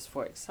resources,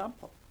 for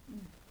example.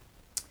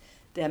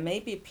 There may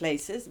be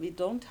places we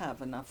don't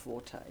have enough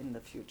water in the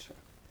future.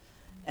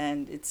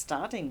 And it's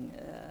starting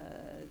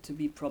to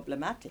be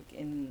problematic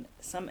in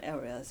some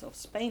areas of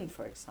Spain,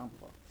 for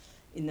example,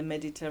 in the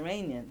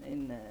Mediterranean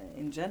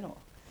in general.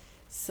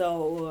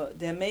 So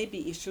there may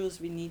be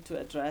issues we need to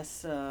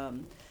address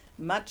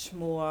much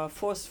more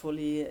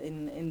forcefully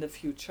in the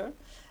future.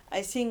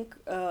 I think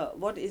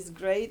what is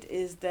great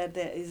is that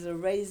there is a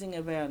raising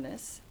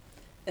awareness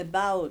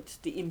about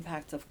the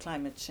impact of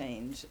climate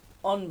change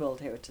on World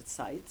Heritage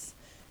Sites.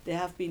 There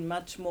have been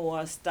much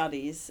more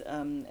studies,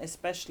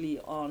 especially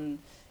on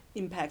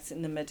impacts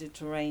in the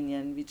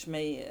Mediterranean, which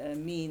may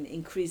mean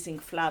increasing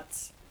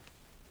floods,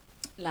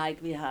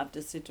 like we have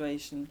the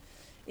situation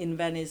in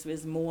Venice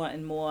with more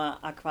and more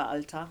aqua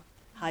alta,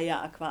 higher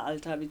aqua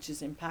alta, which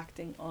is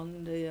impacting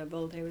on the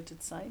World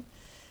Heritage Site,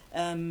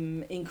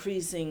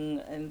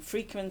 increasing in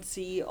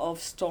frequency of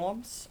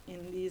storms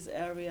in these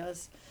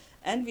areas,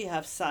 and we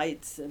have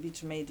sites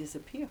which may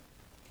disappear.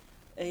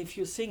 If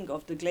you think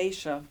of the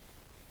glacier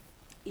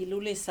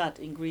Ilulissat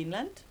in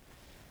Greenland,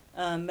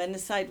 when the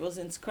site was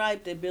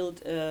inscribed, they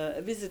built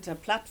a visitor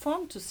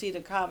platform to see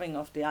the carving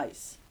of the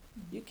ice.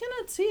 Mm-hmm. You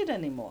cannot see it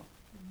anymore,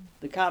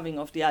 the carving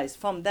of the ice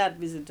from that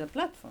visitor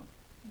platform.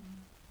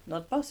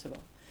 Not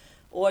possible.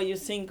 Or you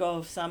think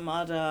of some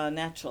other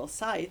natural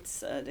sites,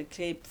 the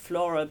Cape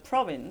Floral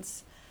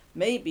Province,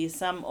 maybe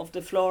some of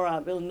the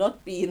flora will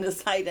not be in the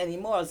site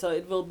anymore, so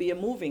it will be a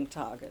moving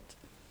target.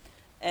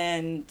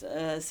 And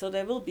so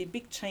there will be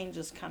big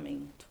changes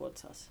coming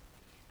towards us.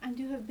 And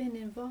you have been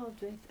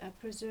involved with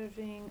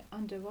preserving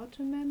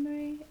underwater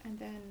memory and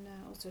then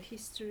also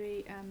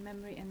history,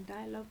 memory and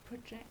dialogue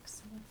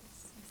projects.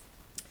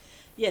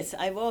 Yes,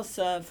 I was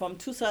from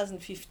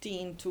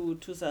 2015 to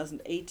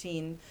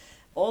 2018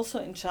 also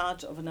in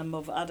charge of a number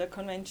of other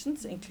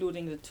conventions,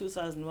 including the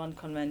 2001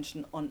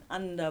 Convention on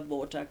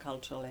Underwater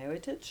Cultural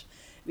Heritage,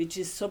 which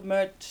is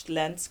submerged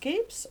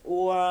landscapes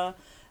or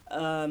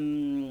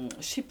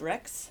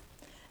shipwrecks.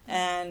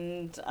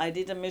 And I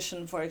did a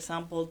mission, for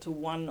example, to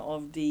one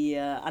of the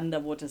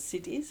underwater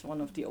cities,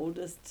 one of the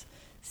oldest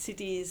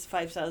cities,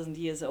 5,000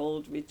 years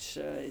old, which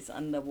is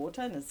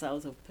underwater in the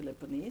south of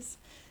Peloponnese.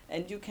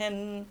 And you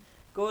can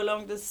go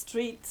along the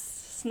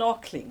streets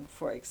snorkeling,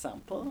 for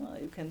example.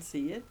 You can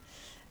see it.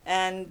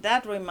 And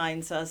that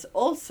reminds us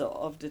also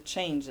of the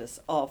changes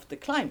of the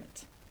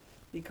climate,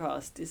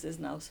 because this is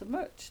now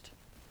submerged.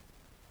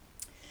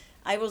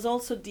 I was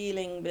also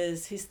dealing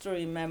with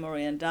history,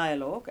 memory, and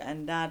dialogue,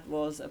 and that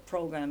was a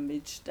program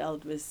which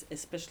dealt with,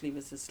 especially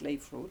with the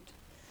slave route.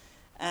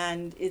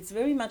 And it's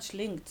very much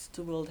linked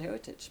to World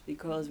Heritage,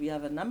 because we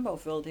have a number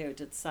of World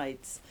Heritage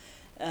sites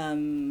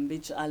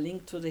which are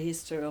linked to the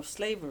history of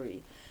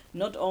slavery,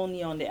 not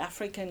only on the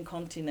African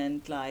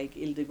continent like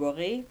Ile de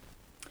Gorée,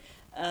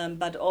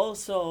 but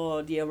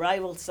also the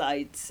arrival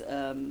sites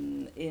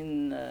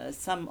in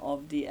some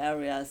of the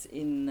areas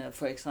in,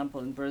 for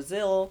example, in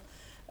Brazil.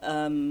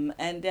 And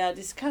there are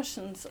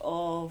discussions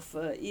of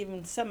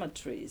even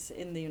cemeteries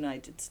in the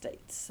United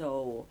States.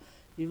 So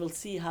we will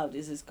see how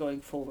this is going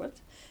forward.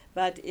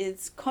 But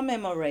it's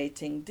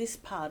commemorating this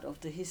part of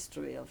the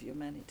history of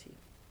humanity.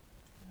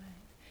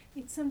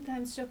 It's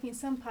sometimes shocking in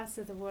some parts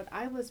of the world.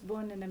 I was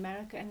born in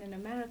America, and in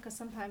America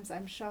sometimes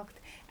I'm shocked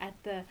at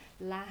the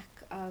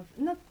lack of,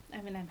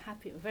 I'm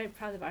happy, very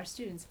proud of our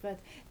students, but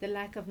the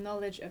lack of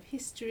knowledge of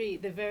history,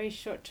 the very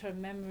short-term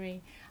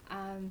memory.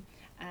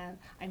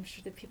 I'm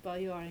sure the people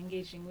you are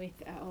engaging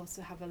with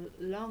also have a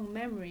long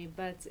memory,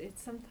 but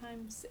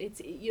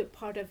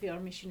part of your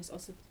mission is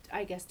also,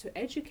 I guess, to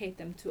educate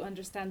them to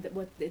understand that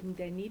what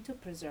they need to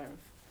preserve.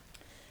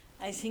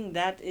 I think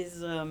that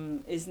is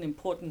an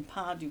important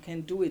part. You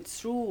can do it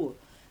through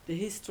the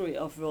history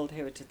of World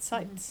Heritage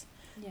Sites,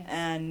 Yes.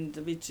 and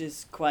which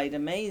is quite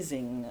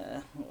amazing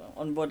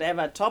on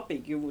whatever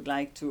topic you would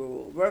like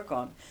to work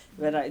on,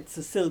 whether it's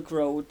the Silk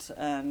Road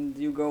and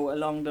you go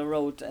along the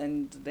road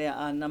and there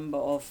are a number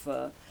of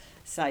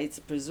sites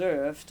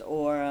preserved,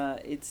 or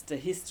it's the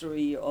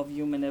history of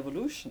human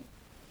evolution.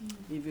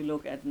 If you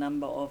look at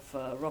number of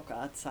rock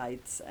art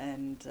sites,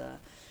 and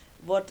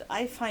what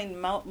I find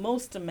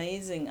most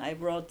amazing, I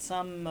brought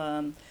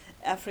some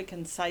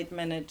African site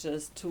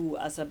managers to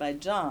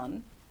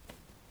Azerbaijan,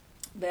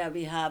 where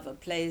we have a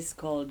place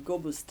called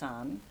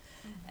Gobustan,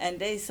 and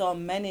they saw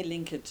many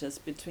linkages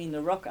between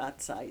the rock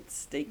art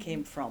sites they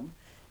came from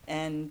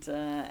and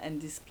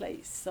this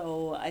place.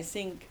 So I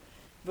think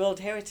World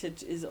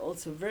Heritage is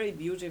also very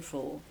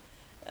beautiful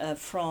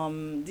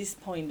from this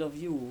point of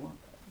view,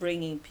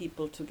 bringing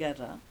people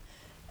together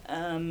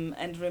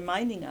and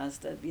reminding us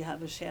that we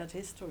have a shared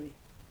history.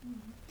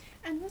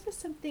 And what are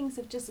some things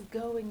of just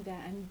going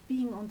there and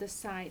being on the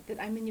site that,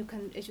 you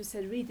can, as you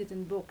said, read it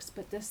in books,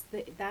 but just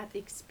that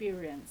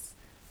experience?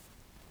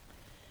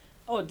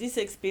 Oh, this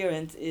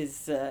experience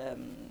is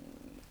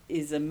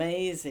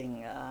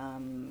amazing.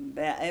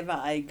 Wherever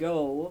I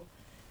go,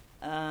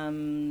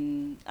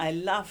 I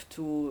love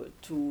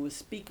to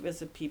speak with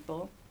the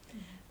people,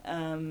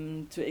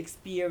 to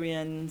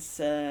experience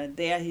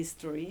their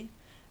history.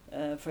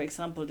 For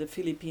example, the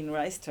Philippine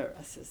rice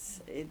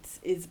terraces.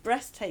 It's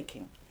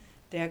breathtaking.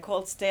 They are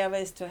called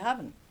Stairways to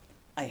Heaven.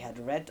 I had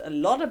read a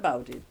lot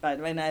about it, but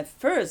when I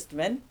first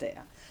went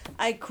there,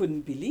 I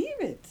couldn't believe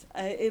it.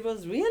 It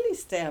was really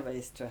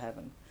Stairways to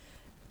Heaven.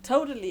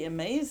 Totally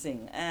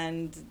amazing.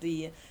 And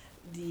the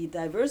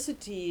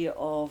diversity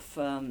of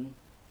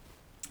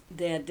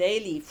their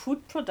daily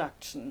food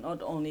production,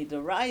 not only the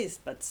rice,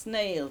 but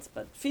snails,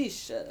 but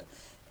fish,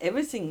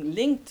 everything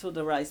linked to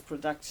the rice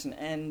production,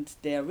 and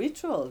their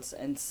rituals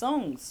and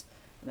songs.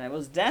 And I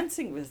was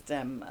dancing with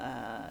them,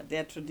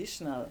 their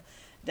traditional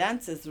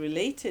dances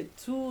related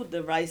to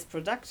the rice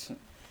production.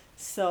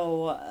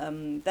 So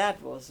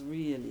that was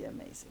really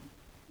amazing.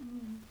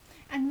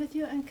 And with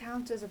your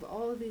encounters of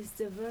all these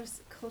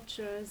diverse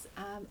cultures,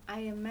 I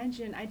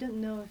imagine, I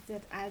don't know if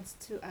that adds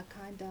to a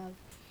kind of,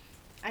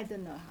 I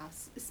don't know how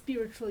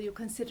spiritual you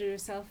consider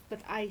yourself, but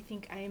I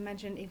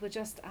imagine it would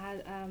just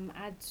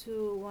add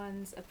to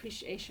one's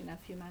appreciation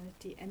of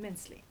humanity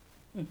immensely.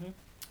 Mm-hmm.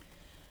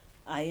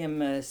 I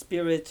am a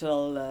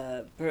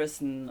spiritual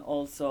person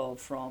also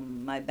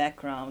from my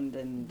background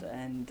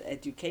and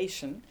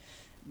education,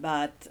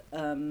 but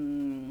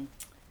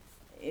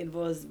it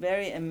was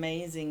very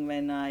amazing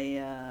when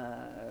I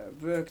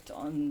worked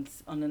on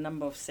a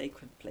number of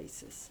sacred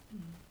places.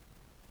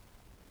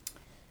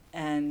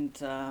 And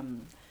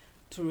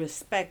to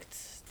respect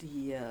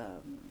the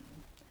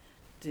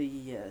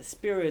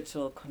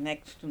spiritual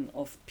connection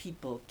of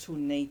people to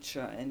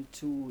nature and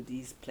to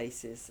these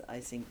places, I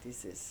think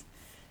this is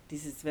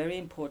very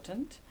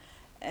important.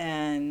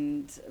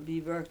 And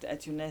we worked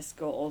at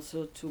UNESCO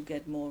also to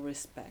get more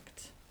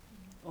respect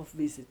of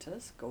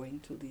visitors going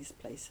to these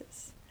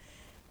places.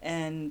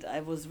 And I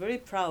was very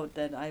proud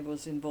that I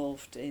was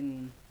involved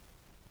in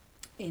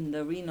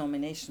the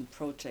renomination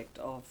project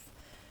of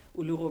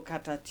Uluru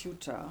Kata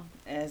Tjuta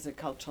as a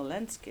cultural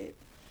landscape.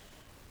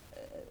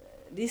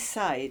 This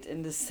site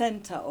in the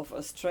center of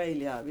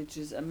Australia, which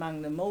is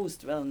among the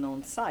most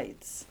well-known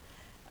sites,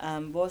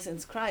 was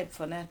inscribed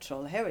for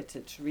natural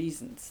heritage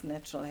reasons,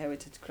 natural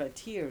heritage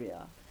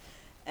criteria.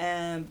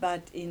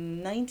 But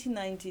in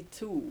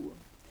 1992,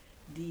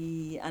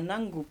 the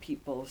Anangu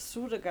people,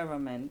 through the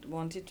government,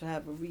 wanted to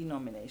have a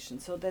renomination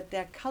so that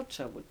their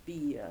culture would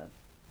be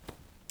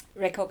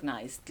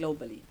recognized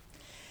globally.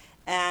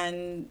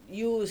 And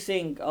you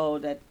think, oh,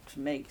 that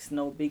makes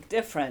no big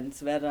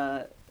difference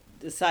whether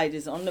the site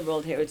is on the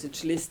World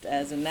Heritage List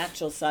as a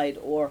natural site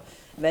or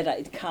whether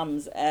it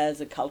comes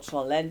as a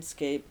cultural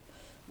landscape.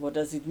 What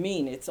does it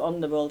mean? It's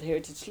on the World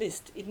Heritage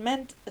List. It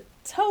meant a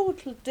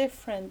total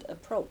different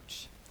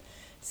approach.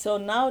 So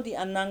now the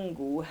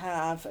Anangu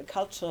have a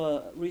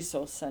cultural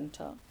resource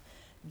center.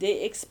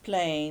 They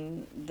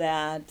explain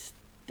that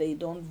they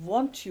don't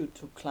want you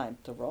to climb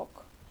the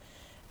rock.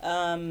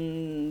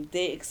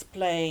 They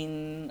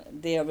explain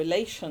their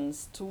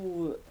relations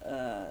to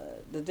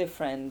the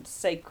different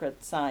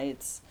sacred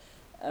sites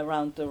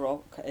around the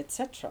rock,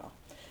 etc.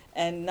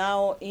 And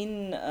now,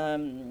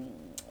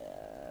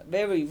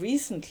 very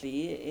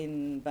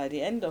recently, by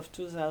the end of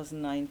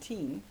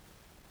 2019,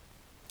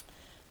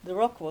 the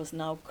rock was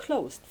now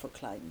closed for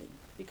climbing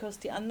because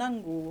the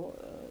Anangu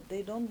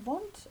they don't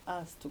want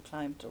us to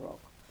climb the rock.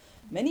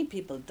 Many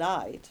people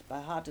died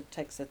by heart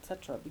attacks,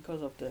 etc.,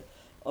 because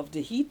of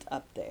the heat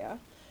up there.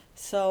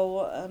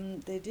 So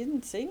they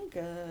didn't think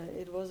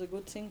it was a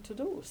good thing to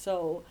do.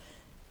 So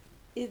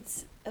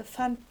it's a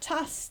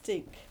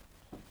fantastic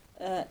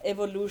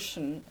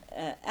evolution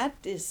at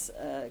this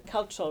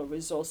cultural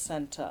resource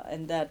center,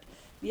 and that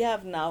we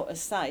have now a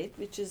site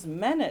which is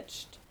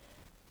managed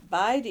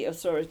by the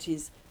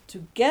authorities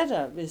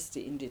together with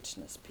the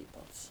indigenous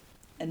peoples.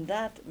 And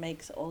that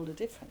makes all the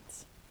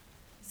difference.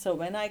 So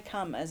when I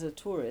come as a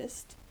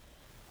tourist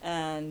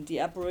and the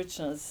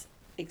Aboriginals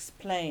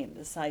explain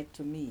the site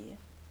to me,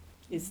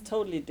 it's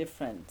totally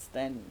different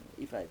than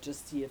if I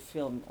just see a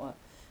film or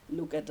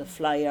look at a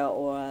flyer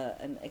or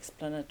an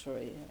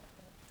explanatory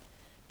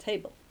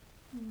table.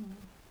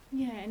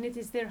 Yeah, and it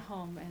is their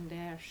home and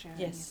they are sharing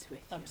Yes, it with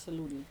you.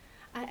 absolutely.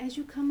 As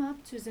you come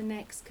up to the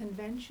next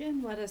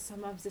convention, what are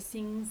some of the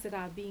things that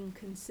are being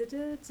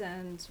considered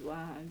and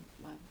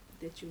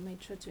that you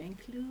made sure to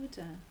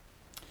include?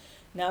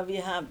 Now we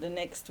have the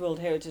next World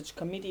Heritage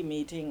Committee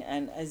meeting,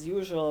 and as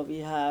usual we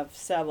have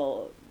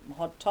several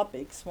hot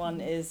topics.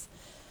 One is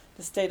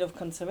the state of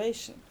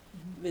conservation.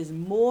 With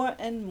more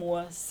and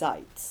more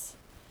sites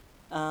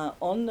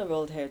on the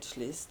World Heritage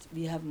List,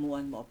 we have more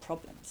and more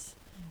problems.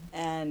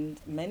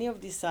 And many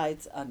of these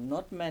sites are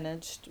not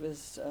managed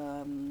with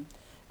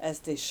as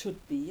they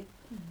should be.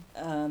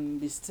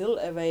 We still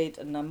await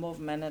a number of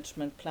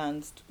management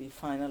plans to be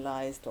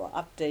finalized or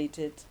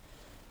updated.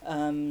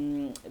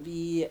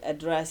 We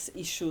address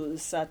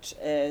issues such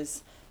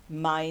as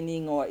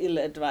mining or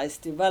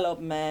ill-advised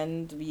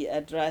development. We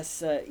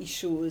address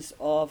issues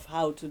of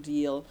how to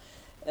deal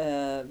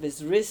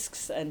with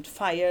risks and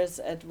fires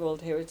at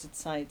World Heritage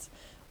sites,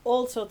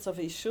 all sorts of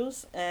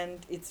issues.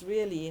 And it's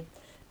really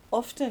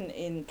often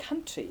in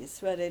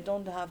countries where they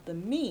don't have the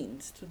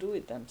means to do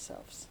it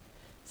themselves.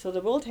 So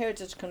the World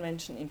Heritage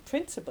Convention in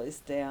principle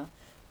is there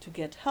to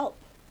get help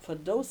for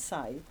those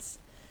sites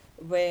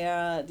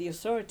where the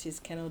authorities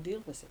cannot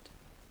deal with it.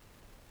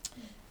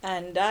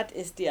 And that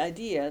is the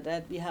idea,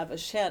 that we have a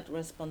shared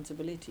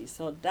responsibility.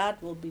 So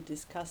that will be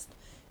discussed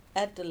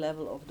at the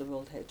level of the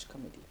World Heritage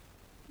Committee.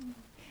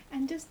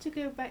 And just to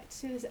go back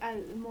to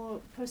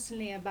more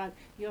personally about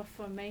your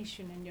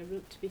formation and your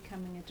route to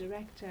becoming a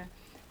director,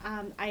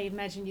 I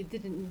imagine you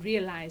didn't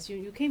realize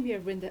you came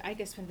here when the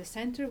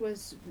center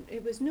was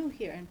new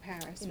here in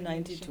Paris. In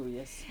 '92,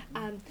 yes.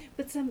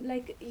 But some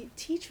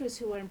teachers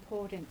who were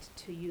important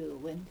to you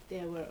when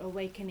they were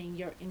awakening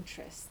your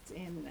interest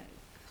in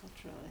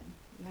cultural and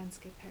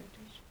landscape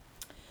heritage.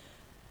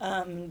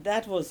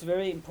 That was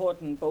very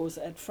important, both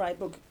at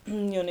Freiburg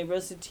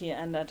University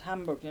and at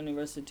Hamburg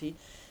University.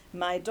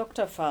 My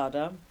doctor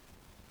father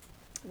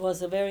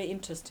was a very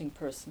interesting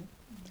person.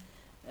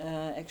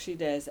 Actually,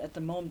 there's at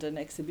the moment an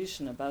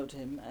exhibition about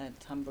him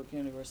at Hamburg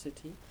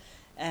University.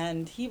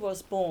 And he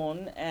was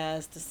born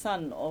as the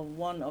son of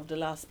one of the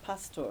last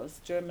pastors,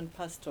 German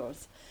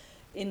pastors,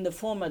 in the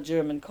former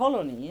German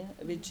colony,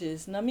 which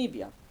is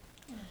Namibia.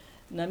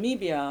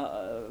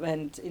 Namibia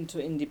went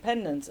into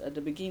independence at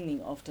the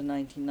beginning of the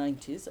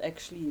 1990s,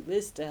 actually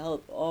with the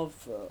help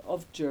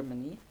of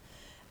Germany.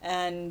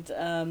 And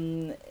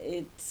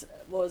it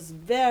was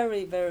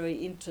very, very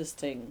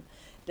interesting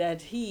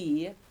that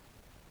he,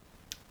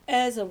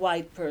 as a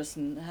white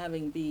person,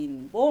 having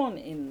been born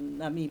in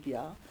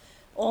Namibia,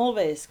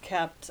 always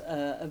kept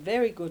a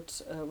very good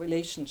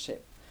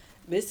relationship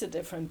with the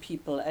different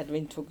people at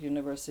Windhoek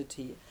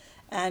University.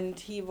 And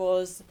he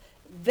was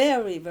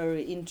very,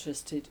 very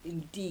interested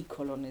in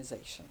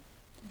decolonization.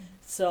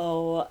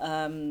 So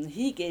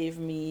he gave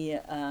me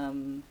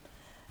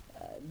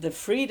the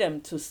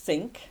freedom to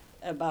think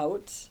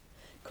about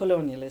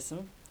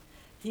colonialism.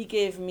 He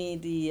gave me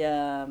the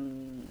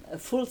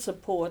full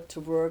support to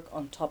work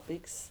on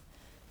topics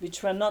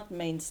which were not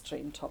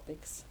mainstream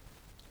topics.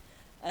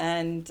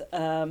 And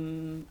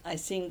I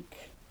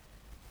think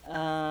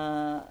that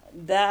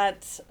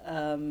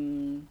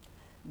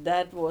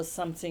was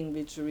something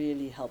which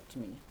really helped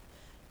me.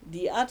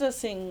 The other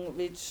thing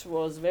which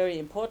was very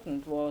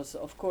important was,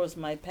 of course,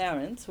 my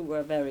parents, who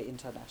were very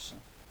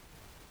international.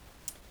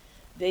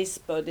 They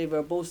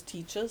were both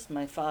teachers.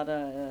 My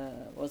father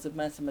was a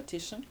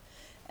mathematician,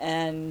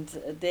 and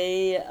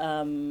they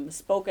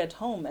spoke at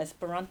home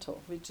Esperanto,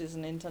 which is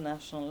an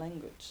international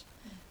language,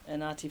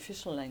 an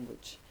artificial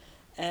language.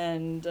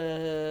 And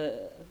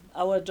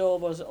our door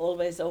was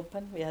always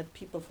open. We had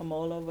people from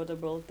all over the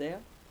world there.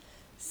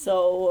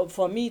 So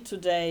for me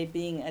today,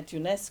 being at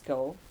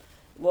UNESCO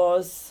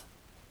was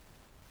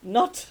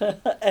not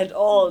at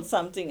all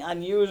something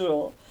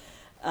unusual.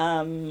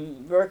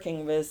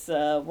 Working with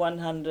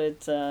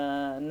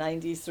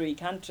 193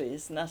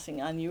 countries, nothing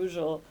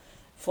unusual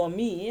for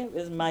me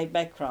with my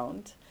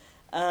background,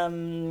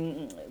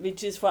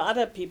 which is for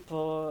other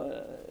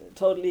people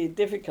totally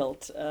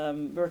difficult,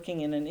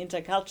 working in an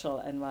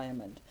intercultural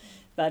environment.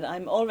 But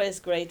I'm always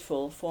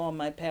grateful for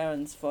my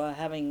parents for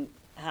having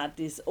had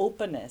this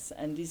openness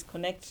and these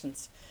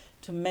connections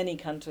to many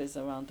countries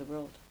around the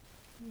world.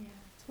 Yeah.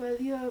 Well,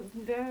 you're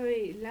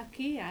very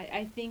lucky.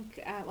 I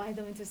think, I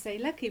don't want to say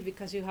lucky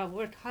because you have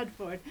worked hard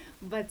for it,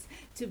 but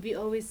to be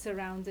always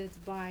surrounded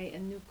by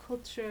new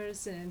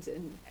cultures and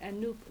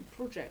new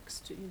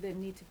projects that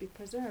need to be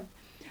preserved.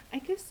 I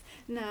guess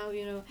now,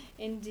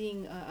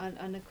 ending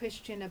on a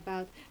question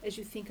about, as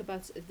you think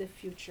about the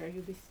future,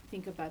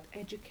 think about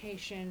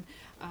education,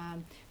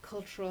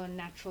 cultural and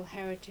natural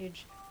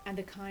heritage, and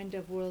the kind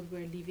of world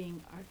we're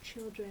leaving our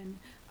children.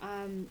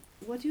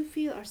 What do you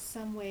feel are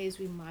some ways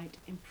we might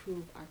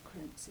improve our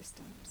current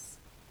systems?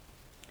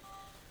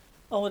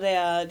 Oh,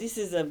 this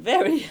is a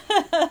very,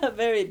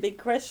 very big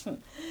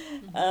question.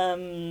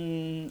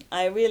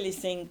 I really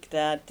think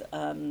that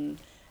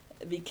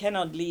we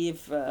cannot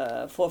leave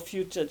for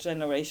future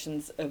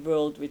generations a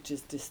world which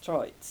is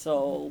destroyed.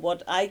 So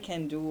what I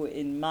can do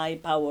in my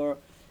power,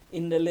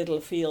 in the little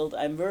field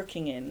I'm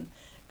working in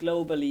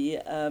globally,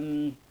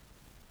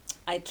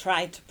 I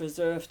try to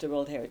preserve the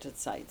World Heritage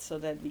Sites so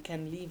that we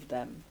can leave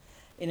them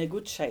in a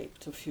good shape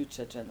to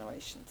future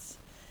generations.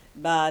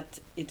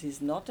 But it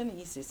is not an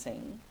easy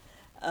thing,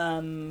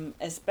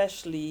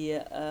 especially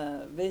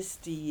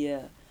with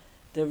the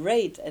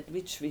rate at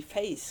which we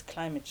face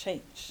climate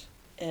change.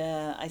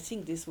 I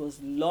think this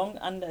was long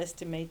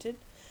underestimated.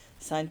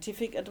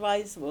 Scientific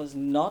advice was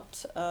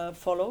not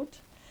followed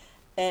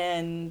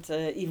and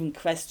even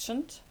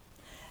questioned.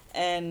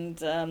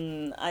 And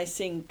I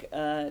think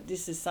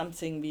this is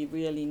something we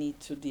really need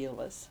to deal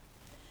with,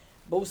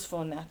 both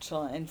for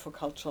natural and for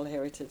cultural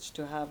heritage,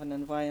 to have an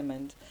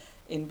environment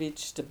in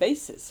which the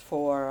basis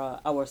for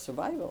our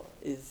survival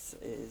is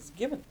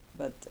given.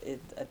 But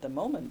at the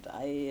moment,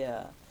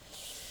 I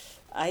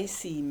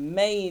see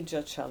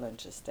major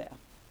challenges there.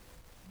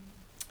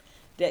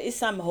 There is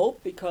some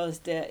hope because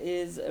there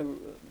is a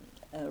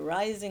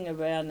rising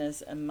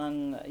awareness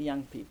among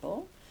young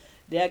people.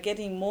 They are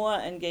getting more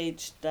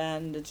engaged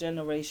than the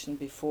generation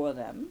before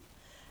them,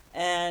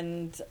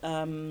 and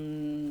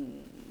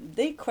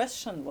they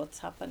question what's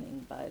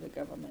happening by the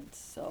government.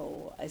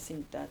 So I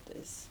think that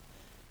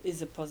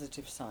is a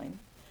positive sign.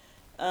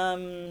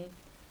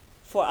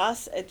 For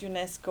us at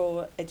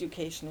UNESCO,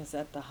 education is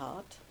at the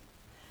heart.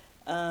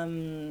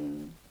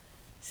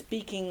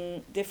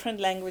 Speaking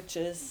different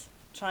languages,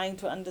 trying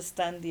to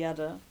understand the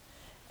other,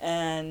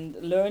 and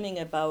learning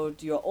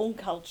about your own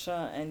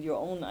culture and your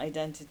own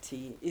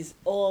identity is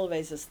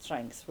always a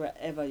strength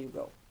wherever you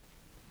go.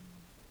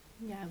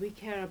 Yeah, we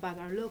care about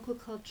our local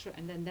culture,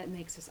 and then that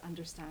makes us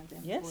understand the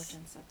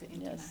importance of the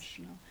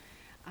international.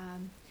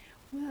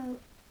 Well,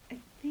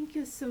 thank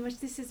you so much.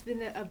 This has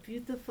been a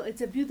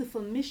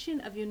beautiful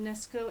mission of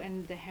UNESCO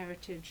and the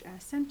Heritage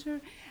Center,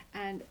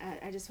 and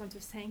I just want to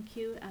thank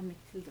you,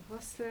 Mathilde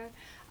Rossler,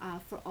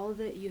 for all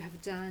that you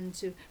have done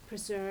to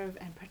preserve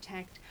and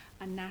protect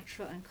a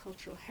natural and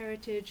cultural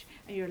heritage,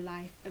 and your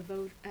life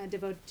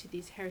devoted to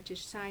these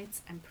heritage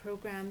sites and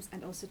programs,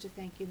 and also to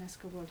thank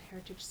UNESCO World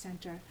Heritage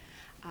Center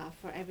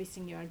for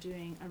everything you are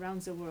doing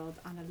around the world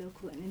on a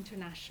local and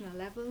international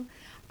level.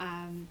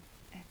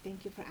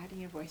 Thank you for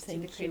adding your voice to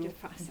the creative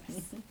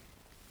process.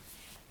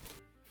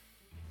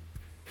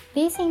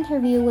 This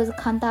interview was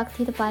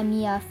conducted by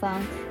Mia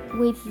Funk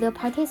with the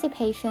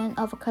participation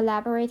of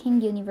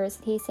collaborating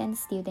universities and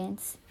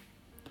students.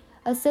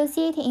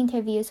 Associate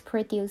interviews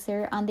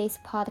producer on this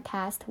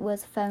podcast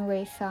was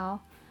Fenrui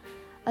Shao.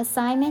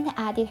 Assignment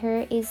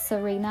editor is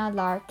Serena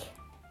Lark.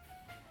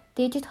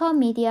 Digital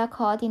media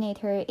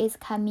coordinator is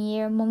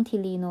Camille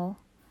Montilino.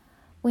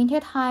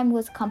 Wintertime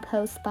was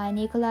composed by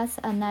Nicholas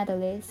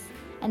Anadoulis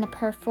and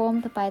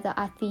performed by the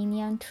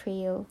Athenian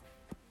Trio.